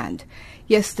firsthand.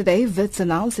 Yesterday, Wits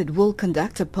announced it will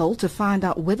conduct a poll to find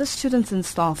out whether students and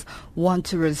staff want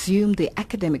to resume the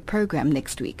academic program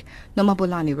next week.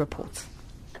 Nomabolani reports.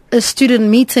 A student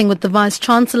meeting with the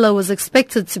Vice-Chancellor was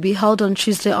expected to be held on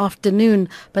Tuesday afternoon,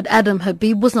 but Adam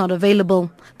Habib was not available.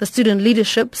 The student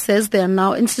leadership says they are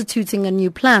now instituting a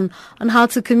new plan on how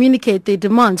to communicate their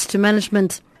demands to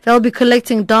management. They'll be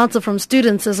collecting data from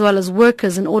students as well as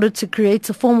workers in order to create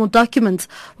a formal document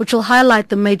which will highlight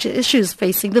the major issues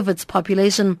facing the Wits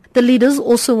population. The leaders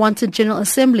also want a General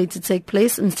Assembly to take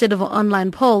place instead of an online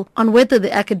poll on whether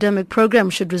the academic program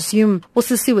should resume.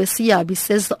 Osisiwe Siyabi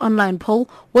says the online poll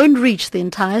won't reach the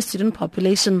entire student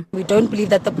population. We don't believe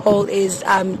that the poll is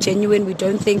genuine. We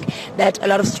don't think that a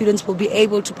lot of students will be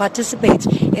able to participate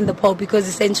in the poll because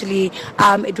essentially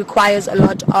it requires a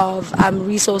lot of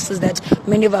resources that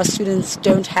many of our students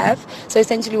don't have. So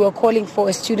essentially we're calling for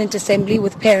a student assembly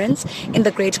with parents in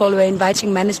the Great Hall. We're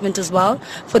inviting management as well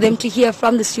for them to hear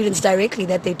from the students directly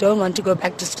that they don't want to go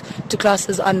back to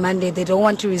classes on Monday. They don't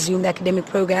want to resume the academic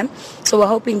program. So we're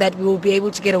hoping that we will be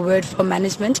able to get a word from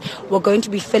management. We're going to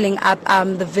be filling up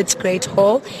the Wits Great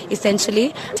Hall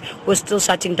essentially. We're still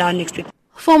shutting down next week.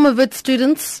 Former Wits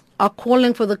students are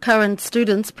calling for the current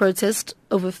students' protest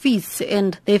over fees to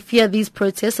end. They fear these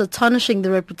protests are tarnishing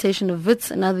the reputation of Wits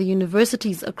and other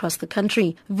universities across the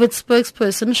country. Wits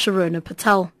spokesperson Sharona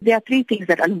Patel. There are three things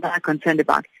that alumni are concerned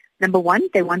about. Number one,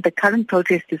 they want the current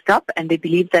protest to stop, and they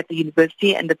believe that the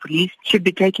university and the police should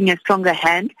be taking a stronger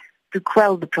hand to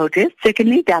quell the protest.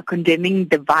 Secondly, they are condemning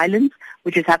the violence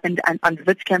which has happened on the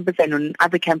Wits campus and on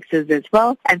other campuses as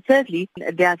well. And thirdly,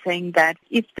 they are saying that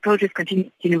if the protest continues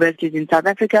at universities in South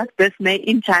Africa, this may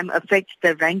in time affect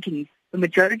the rankings. The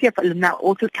majority of alumni are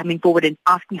also coming forward and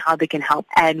asking how they can help.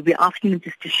 And we're asking them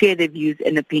just to share their views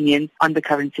and opinions on the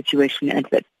current situation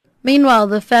at Wits. Meanwhile,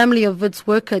 the family of Wits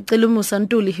worker Qilumu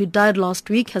Santuli, who died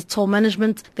last week, has told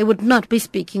management they would not be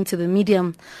speaking to the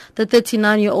media. The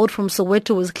 39-year-old from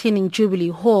Soweto was cleaning Jubilee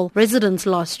Hall residence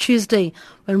last Tuesday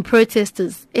when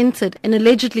protesters entered and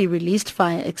allegedly released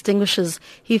fire extinguishers.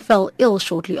 He fell ill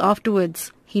shortly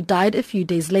afterwards. He died a few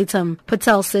days later.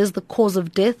 Patel says the cause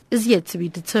of death is yet to be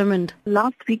determined.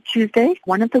 Last week, Tuesday,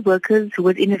 one of the workers who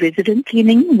was in a residence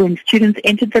cleaning when students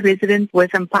entered the residence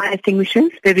with some fire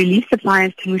extinguishers. They released the fire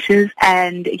extinguishers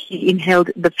and he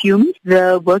inhaled the fumes.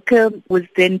 The worker was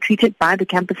then treated by the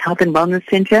Campus Health and Wellness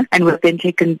Center and was then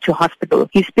taken to hospital.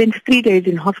 He spent 3 days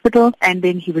in hospital and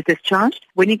then he was discharged.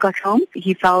 When he got home,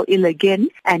 he fell ill again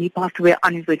and he passed away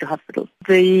on his way to hospital.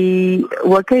 The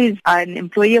worker is an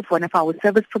employee of one of our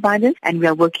service providers, and we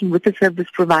are working with the service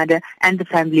provider and the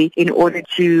family in order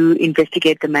to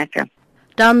investigate the matter.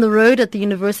 Down the road at the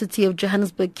University of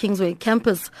Johannesburg Kingsway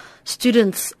campus,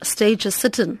 students stage a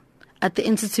sit-in at the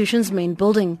institution's main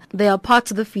building. They are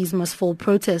part of the Fees Must Fall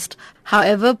protest.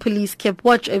 However, police kept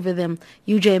watch over them.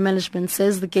 UJ management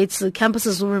says the gates to the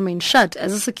campuses will remain shut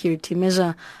as a security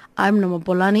measure. I'm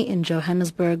Nomabolani in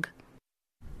Johannesburg.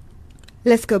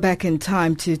 Let's go back in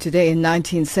time to today in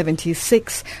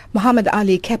 1976. Muhammad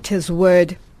Ali kept his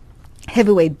word.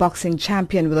 Heavyweight boxing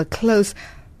champion with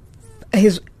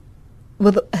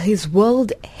with his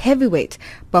World Heavyweight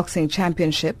Boxing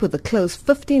Championship with a close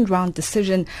 15-round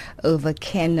decision over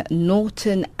Ken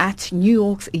Norton at New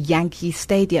York's Yankee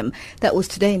Stadium. That was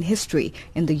today in history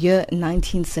in the year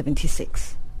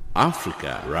 1976.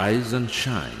 Africa, rise and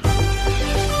shine.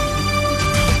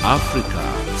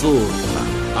 Africa, zorka.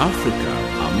 Africa,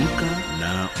 amka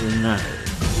na ung'are.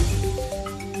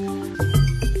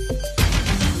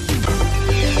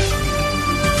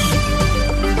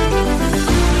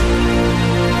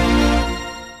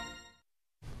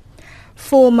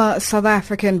 Former South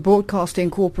African Broadcasting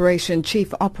Corporation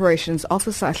Chief Operations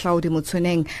Officer Hlaudi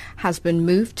Motsoeneng has been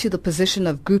moved to the position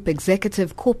of Group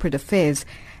Executive Corporate Affairs.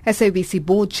 SABC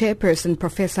Board Chairperson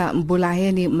Professor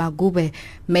Mbulaheni Magube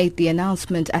made the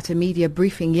announcement at a media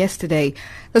briefing yesterday.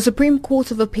 The Supreme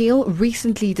Court of Appeal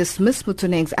recently dismissed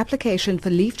Motsoeneng's application for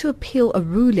leave to appeal a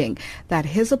ruling that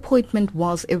his appointment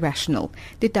was irrational.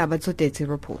 Ditaba Zodete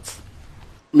reports.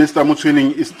 Mr.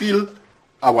 Motsoeneng is still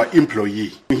our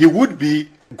employee. He would be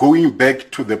going back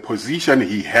to the position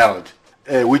he held,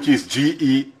 which is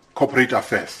GE Corporate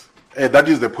Affairs. That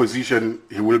is the position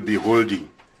he will be holding,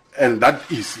 and that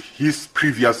is his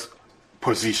previous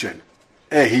position.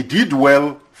 He did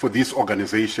well for this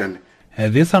organization.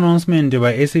 This announcement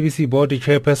by SABC Board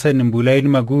Chairperson Mbulaheni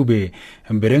Magube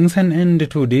brings an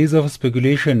end to days of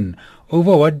speculation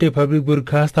over what the public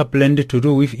broadcaster planned to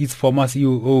do with its former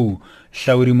COO,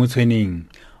 Hlaudi Motsoeneng.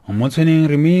 Motsoeneng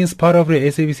remains part of the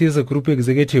SABC's group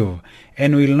executive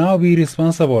and will now be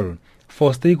responsible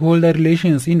for stakeholder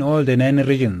relations in all the 9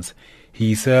 regions.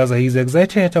 He says he is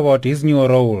excited about his new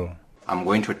role. I'm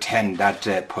going to turn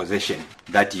that position,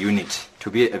 that unit, to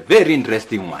be a very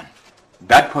interesting one.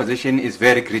 That position is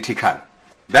very critical.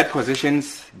 That position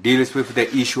deals with the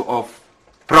issue of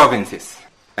provinces,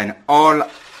 and all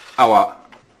our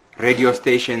radio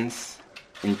stations,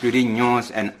 including news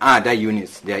and other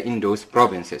units, they are in those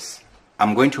provinces.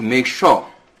 I'm going to make sure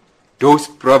those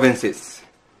provinces,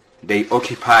 they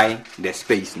occupy the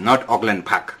space, not Auckland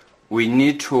Park. We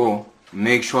need to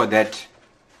make sure that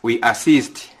we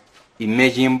assist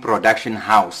Emerging Production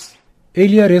House.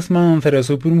 Earlier this month, the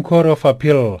Supreme Court of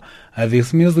Appeal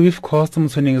dismissed with cause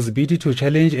Motsoeneng's bid to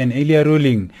challenge an earlier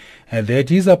ruling that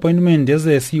his appointment as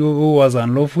the COO was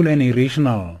unlawful and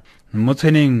irrational.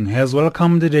 Motsoeneng has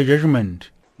welcomed the judgment.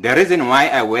 The reason why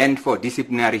I went for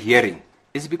disciplinary hearing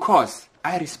is because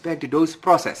I respect those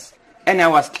process, and I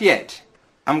was cleared.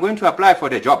 I'm going to apply for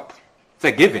the job. It's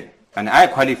a given, and I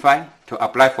qualify to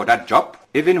apply for that job.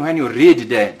 Even when you read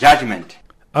the judgment.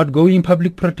 Outgoing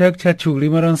public protector Thuli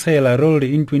Madonsela rolled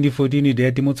in 2014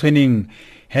 that Motsoeneng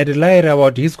had lied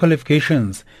about his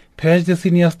qualifications, purged the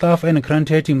senior staff and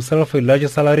granted himself a larger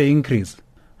salary increase.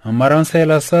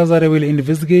 Madonsela says that they will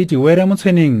investigate whether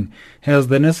Motsoeneng has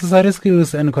the necessary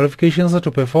skills and qualifications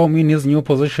to perform in his new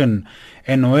position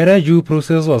and whether due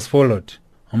process was followed.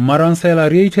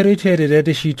 Madonsela reiterated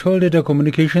that she told the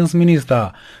Communications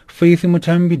Minister, Faith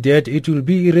Muthambi, that it will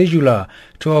be irregular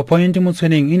to appoint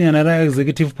Motsoeneng in another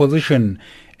executive position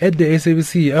at the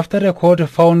SABC after the court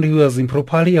found he was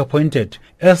improperly appointed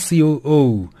as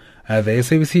COO. The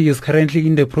SABC is currently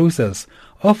in the process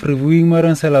of reviewing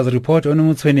Madonsela's report on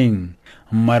Motsoeneng.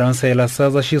 Madonsela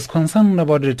says that she is concerned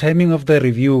about the timing of the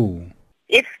review.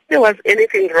 If there was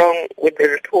anything wrong with the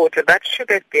report, that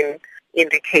should have been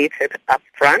indicated up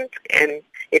front, and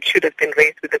it should have been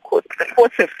raised with the court. The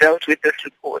courts have dealt with this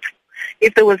report.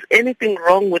 If there was anything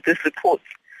wrong with this report,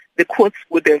 the courts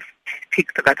would have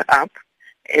picked that up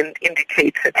and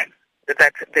indicated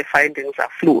that the findings are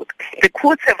flawed. The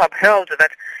courts have upheld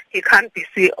that he can't be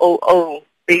COO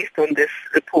based on this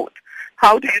report.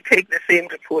 How do you take the same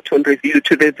report on review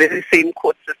to the very same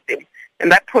court system?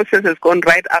 And that process has gone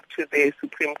right up to the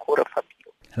Supreme Court of Appeal.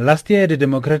 Last year, the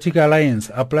Democratic Alliance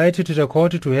applied to the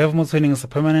court to have Motsoeneng's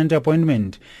permanent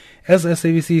appointment as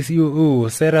SABC COO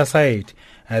set aside.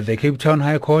 The Cape Town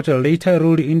High Court later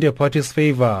ruled in the party's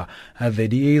favor, the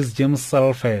DA's James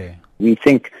Salfe. We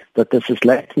think that this is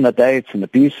late in the day. It's an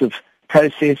abusive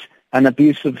process, an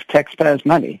abuse of taxpayers'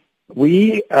 money.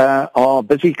 We are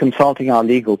busy consulting our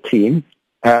legal team.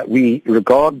 We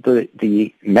regard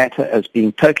the matter as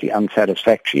being totally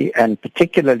unsatisfactory, and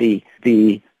particularly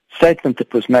the statement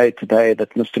that was made today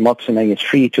that Mr. Motsoeneng is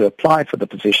free to apply for the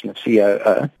position of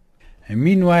COO.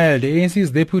 Meanwhile, the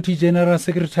ANC's Deputy General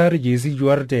Secretary J.C.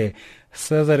 Duarte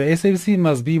says that the SABC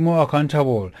must be more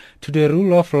accountable to the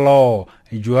rule of law.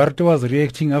 Duarte was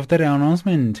reacting after the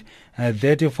announcement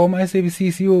that the former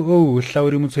SABC COO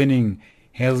Hlaudi Motsoeneng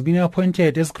has been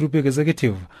appointed as Group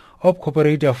Executive of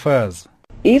Corporate Affairs.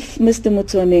 If Mr.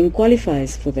 Motsoeneng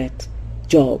qualifies for that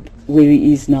job where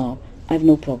he is now, I have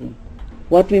no problem.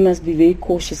 what we must be very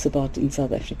cautious about in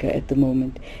South Africa at the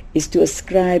moment is to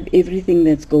ascribe everything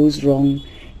that goes wrong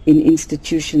in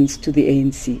institutions to the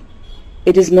ANC.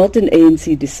 It is not an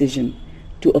ANC decision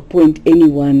to appoint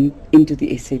anyone into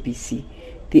the SABC.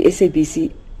 The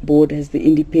SABC board has the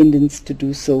independence to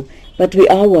do so, but we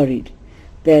are worried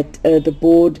that the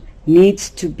board needs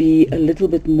to be a little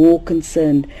bit more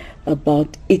concerned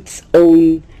about its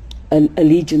own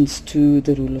allegiance to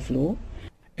the rule of law.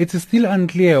 It's still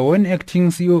unclear when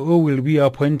acting COO will be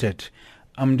appointed.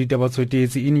 Amdita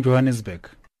Batsotezi in Johannesburg.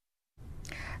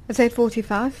 It's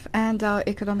 8:45 and our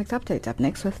economics update up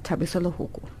next with Thabiso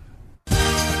Lohoko.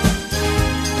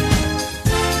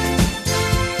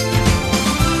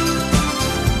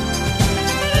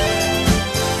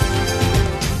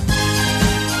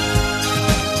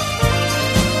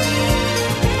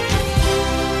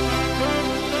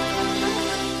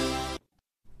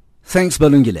 Thanks,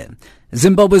 Balungile.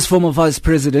 Zimbabwe's former Vice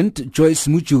President, Joyce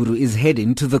Mujuru, is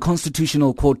heading to the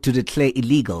Constitutional Court to declare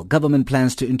illegal government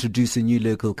plans to introduce a new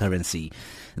local currency.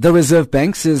 The Reserve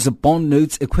Bank says bond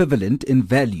notes equivalent in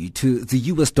value to the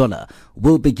US dollar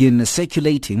will begin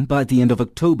circulating by the end of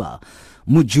October.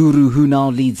 Mujuru, who now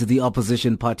leads the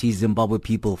opposition party Zimbabwe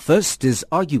People First, is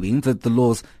arguing that the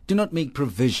laws do not make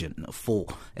provision for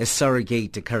a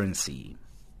surrogate currency.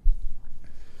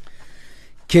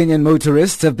 Kenyan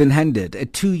motorists have been handed a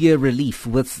 2-year relief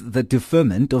with the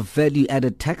deferment of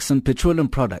value-added tax on petroleum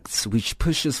products, which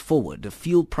pushes forward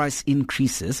fuel price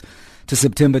increases to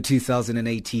September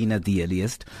 2018 at the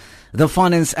earliest. The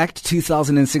Finance Act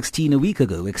 2016 a week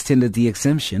ago extended the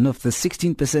exemption of the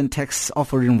 16% tax,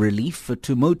 offering relief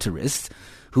to motorists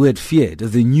who had feared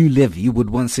the new levy would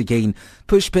once again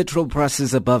push petrol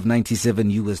prices above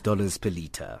 $97 per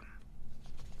litre.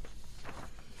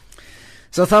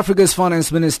 South Africa's Finance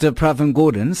Minister Pravin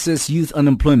Gordhan says youth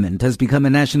unemployment has become a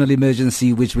national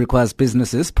emergency which requires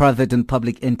businesses, private and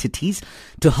public entities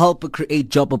to help create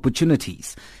job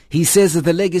opportunities. He says that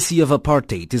the legacy of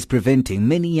apartheid is preventing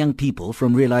many young people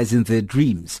from realizing their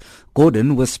dreams.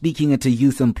 Gordhan was speaking at a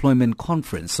youth employment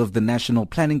conference of the National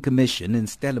Planning Commission in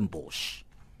Stellenbosch.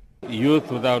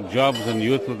 Youth without jobs and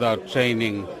youth without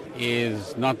training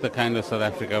is not the kind of South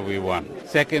Africa we want.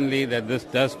 Secondly, that this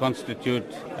does constitute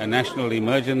a national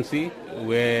emergency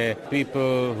where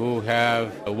people who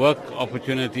have work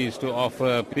opportunities to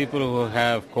offer, people who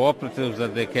have cooperatives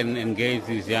that they can engage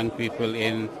these young people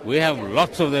in, we have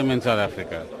lots of them in South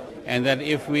Africa. And that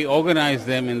if we organize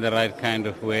them in the right kind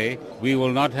of way, we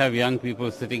will not have young people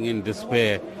sitting in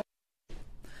despair.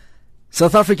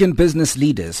 South African business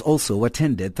leaders also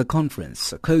attended the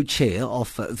conference. Co-chair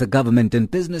of the Government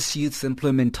and Business Youth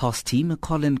Employment Task Team,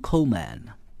 Colin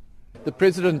Coleman. The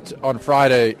President on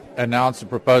Friday announced a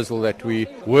proposal that we're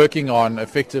working on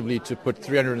effectively to put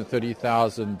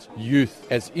 330,000 youth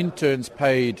as interns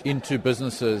paid into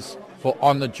businesses for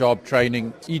on-the-job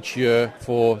training each year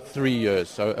for 3 years,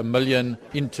 so 1 million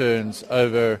interns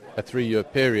over a 3-year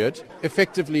period.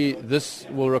 Effectively, this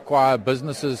will require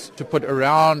businesses to put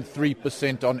around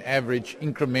 3% on average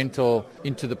incremental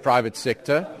into the private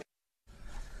sector.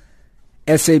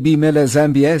 SAB Miller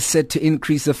Zambia is set to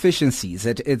increase efficiencies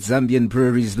at its Zambian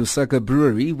brewery's Lusaka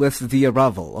Brewery with the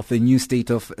arrival of a new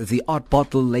state-of-the-art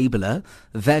bottle labeler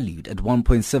valued at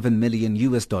 $1.7 million.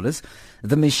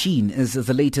 The machine is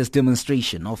the latest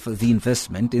demonstration of the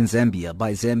investment in Zambia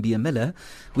by Zambia Miller,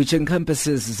 which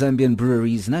encompasses Zambian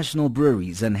breweries, national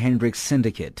breweries and Hendrix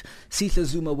Syndicate. Sitha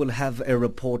Zuma will have a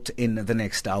report in the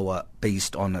next hour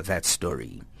based on that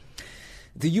story.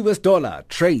 The US dollar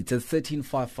trades at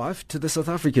 13.55 to the South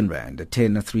African rand,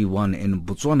 10.31 in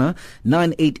Botswana,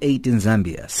 9.88 in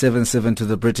Zambia, 7.7 to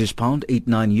the British pound,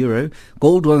 8.9 euro,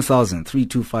 gold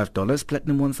 $1,325,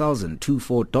 platinum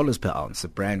 $1,024 per ounce,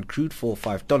 Brent crude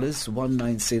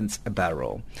 $45.19 a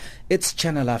barrel. It's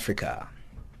Channel Africa.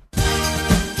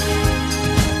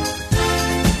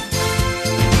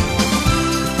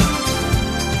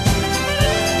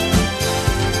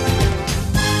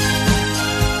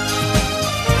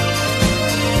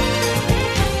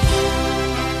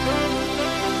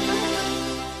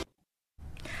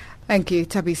 Thank you,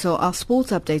 Thabiso. Our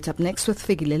sports update up next with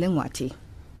Figilile Ngwati.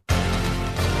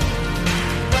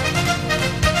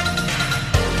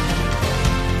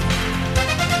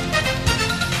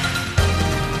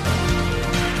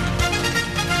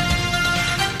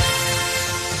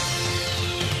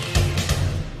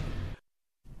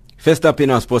 First up in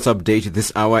our sports update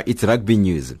this hour, it's rugby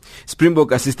news.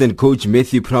 Springbok assistant coach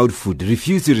Matthew Proudfoot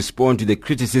refused to respond to the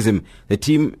criticism the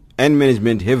team and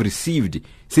management have received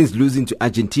since losing to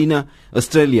Argentina,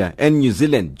 Australia and New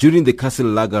Zealand during the Castle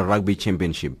Lager Rugby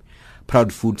Championship.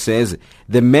 Proudfoot says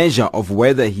the measure of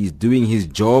whether he's doing his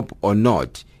job or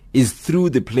not is through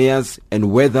the players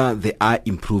and whether they are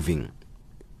improving.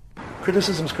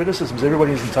 Criticisms.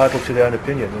 Everybody's entitled to their own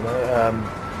opinion. You know,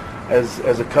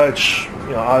 as a coach,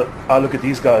 you know, I look at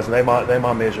these guys and they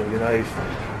my measure. You know,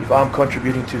 if I'm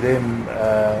contributing to them,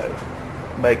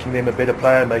 making them a better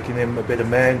player, making them a better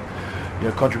man, you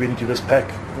know, contributing to this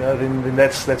pack, you know, then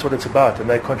that's what it's about, and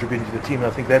they're contributing to the team. And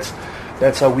I think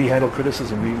that's how we handle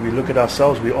criticism. We look at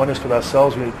ourselves, we're honest with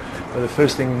ourselves. The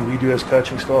first thing we do as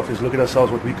coaching staff is look at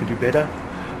ourselves, what we could do better,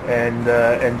 and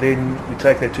then we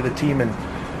take that to the team and,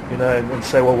 you know, and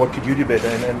say, well, what could you do better?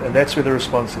 And that's where the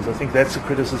response is. I think that's the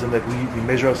criticism that we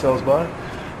measure ourselves by,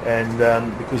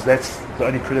 and because that's the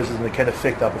only criticism that can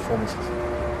affect our performances.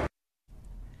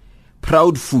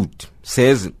 Proudfoot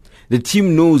says the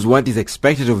team knows what is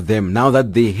expected of them now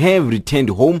that they have returned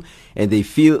home, and they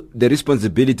feel the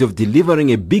responsibility of delivering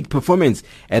a big performance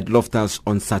at Loftus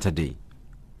on Saturday.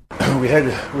 We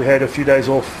had a few days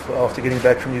off after getting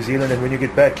back from New Zealand, and when you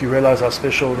get back you realise how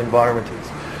special the environment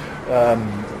is.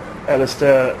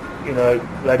 Alistair, you know,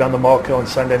 laid down the marker on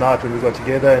Sunday night when we got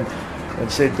together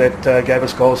and said that gave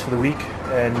us goals for the week,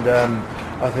 and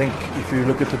I think if you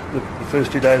look at the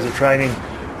first 2 days of training,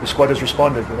 the squad has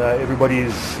responded. You know, everybody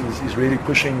is really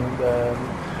pushing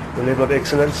the level of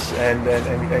excellence and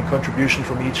contribution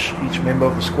from each member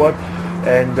of the squad,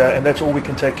 and that's all we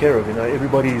can take care of. You know,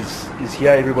 everybody is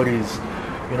here, everybody's,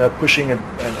 you know, pushing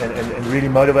and really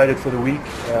motivated for the week.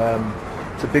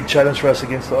 It's a big challenge for us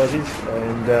against the Aussies,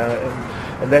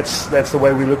 and that's the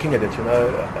way we're looking at it. You know,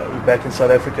 we're back in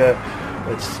South Africa.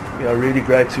 It's, you know, really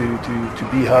great to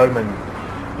be home, and,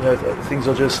 you know, things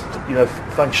will just, you know,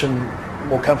 function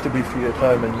more comfortably for you at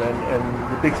home, and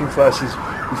the big thing for us is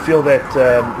we feel that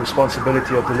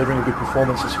responsibility of delivering a good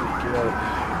performance this week. You know,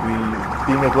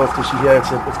 being at Loftus here,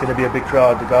 it's going to be a big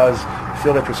crowd. The guys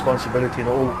feel that responsibility and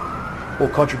all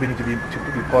contributing to be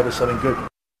part of something good.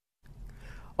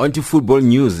 On to football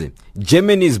news.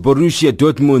 Germany's Borussia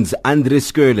Dortmund's Andre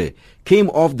Schürrle came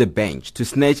off the bench to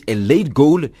snatch a late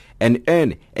goal and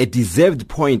earn a deserved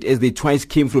point as they twice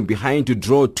came from behind to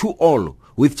draw 2-2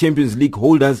 with Champions League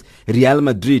holders Real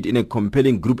Madrid in a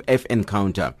compelling Group F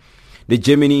encounter. The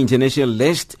Germany international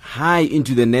lashed high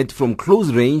into the net from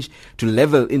close range to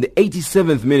level in the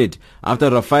 87th minute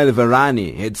after Rafael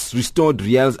Varane had restored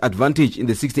Real's advantage in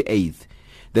the 68th.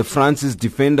 The France's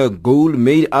defender goal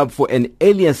made up for an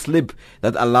earlier slip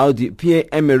that allowed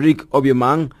Pierre-Emerick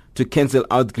Aubameyang to cancel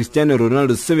out Cristiano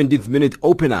Ronaldo's 17th minute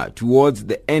opener towards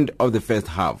the end of the first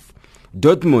half.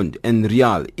 Dortmund and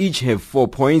Real each have 4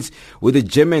 points, with the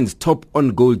Germans top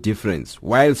on goal difference,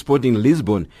 while Sporting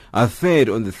Lisbon are third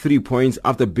on the 3 points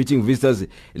after beating visitors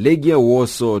Legia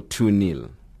Warsaw 2-0.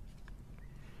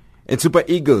 And Super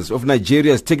Eagles of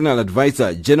Nigeria's technical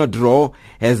advisor Gernot Rohr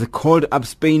has called up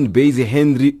Spain-based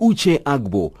Henry Uche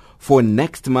Agbo for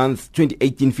next month's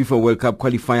 2018 FIFA World Cup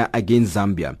qualifier against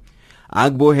Zambia.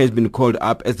 Agbo has been called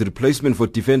up as the replacement for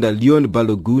defender Leon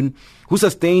Balogun, who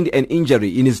sustained an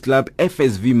injury in his club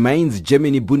FSV Mainz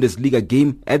Germany Bundesliga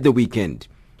game at the weekend.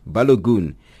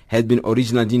 Balogun had been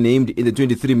originally named in the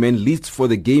 23-man list for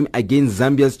the game against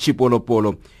Zambia's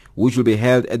Chipolopolo, which will be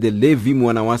held at the Levi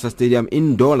Mwanawasa Stadium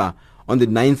in Ndola on the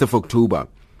 9th of October.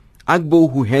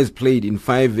 Agbo, who has played in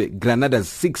 5 Granada's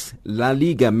 6 La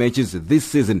Liga matches this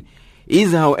season,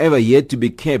 is however yet to be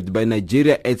kept by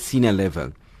Nigeria at senior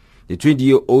level. The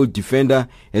 20-year-old defender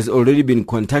has already been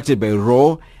contacted by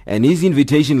Rohr and his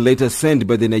invitation letter sent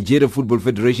by the Nigeria Football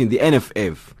Federation, the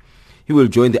NFF. He will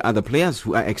join the other players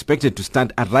who are expected to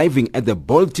start arriving at the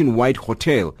Bolton White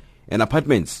Hotel and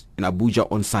apartments in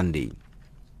Abuja on Sunday.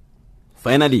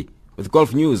 Finally, with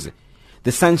golf news,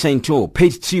 the Sunshine Tour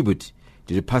paid tribute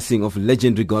to the passing of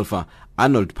legendary golfer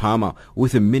Arnold Palmer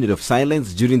with a minute of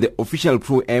silence during the official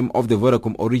Pro-Am of the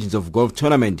Vodacom Origins of Golf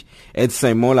tournament at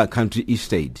Saimola Country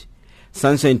Estate.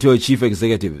 Sunshine Tour Chief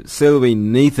Executive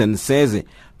Selwyn Nathan says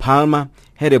Palmer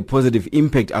had a positive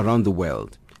impact around the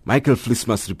world. Michael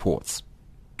Flismas reports.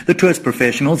 The tour's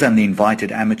professionals and the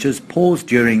invited amateurs paused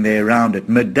during their round at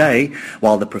midday,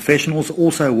 while the professionals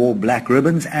also wore black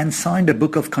ribbons and signed a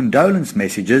book of condolence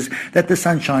messages that the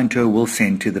Sunshine Tour will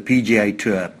send to the PGA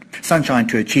Tour. Sunshine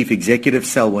Tour Chief Executive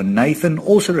Selwyn Nathan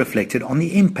also reflected on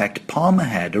the impact Palmer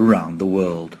had around the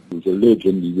world. He was a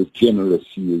legend, he was generous,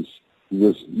 he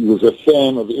was a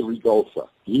fan of every golfer.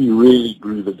 He really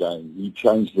grew the game. He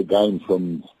changed the game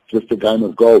from just a game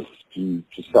of golf to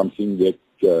something that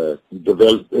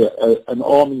developed, an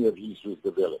army of his was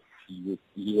developed.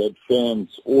 He had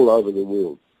fans all over the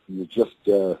world. He was just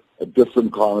a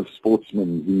different kind of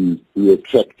sportsman who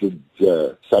attracted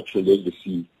such a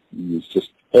legacy. He was just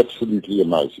absolutely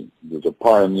amazing. He was a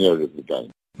pioneer of the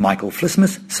game. Michael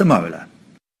Flismus, Samola.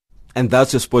 And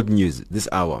that's your sport news this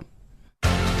hour.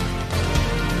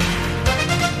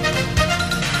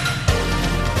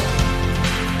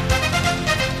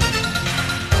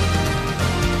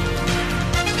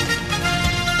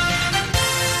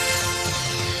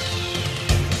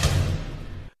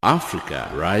 Africa,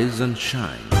 rise and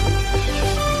shine.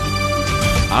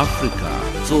 Africa,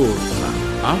 zorka.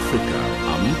 Africa,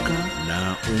 amka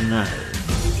na ungae.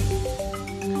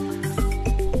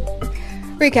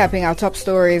 Recapping our top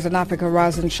stories on Africa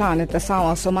Rise and Shine at the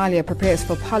Sawa, Somalia prepares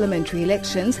for parliamentary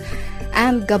elections,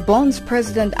 and Gabon's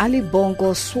President Ali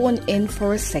Bongo sworn in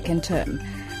for a second term.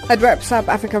 That wraps up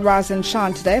Africa Rise and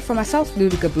Shine today. For myself,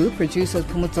 Lulu Gabu, producers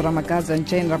Pumutso Ramagaza and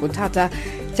Jane Rabutata,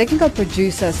 technical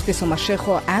producers Fiso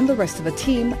Mashego and the rest of the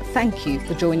team, thank you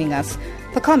for joining us.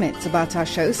 For comments about our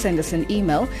show, send us an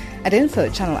email at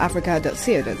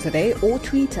info@channelafrica.co.za or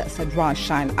tweet us at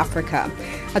RiseShineAfrica.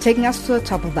 Now taking us to the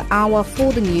top of the hour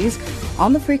for the news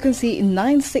on the frequency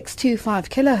 9625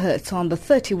 kHz on the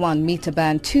 31 meter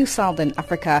band to Southern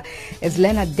Africa is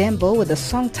Lena Dembo with a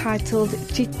song titled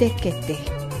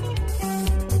Chitekete.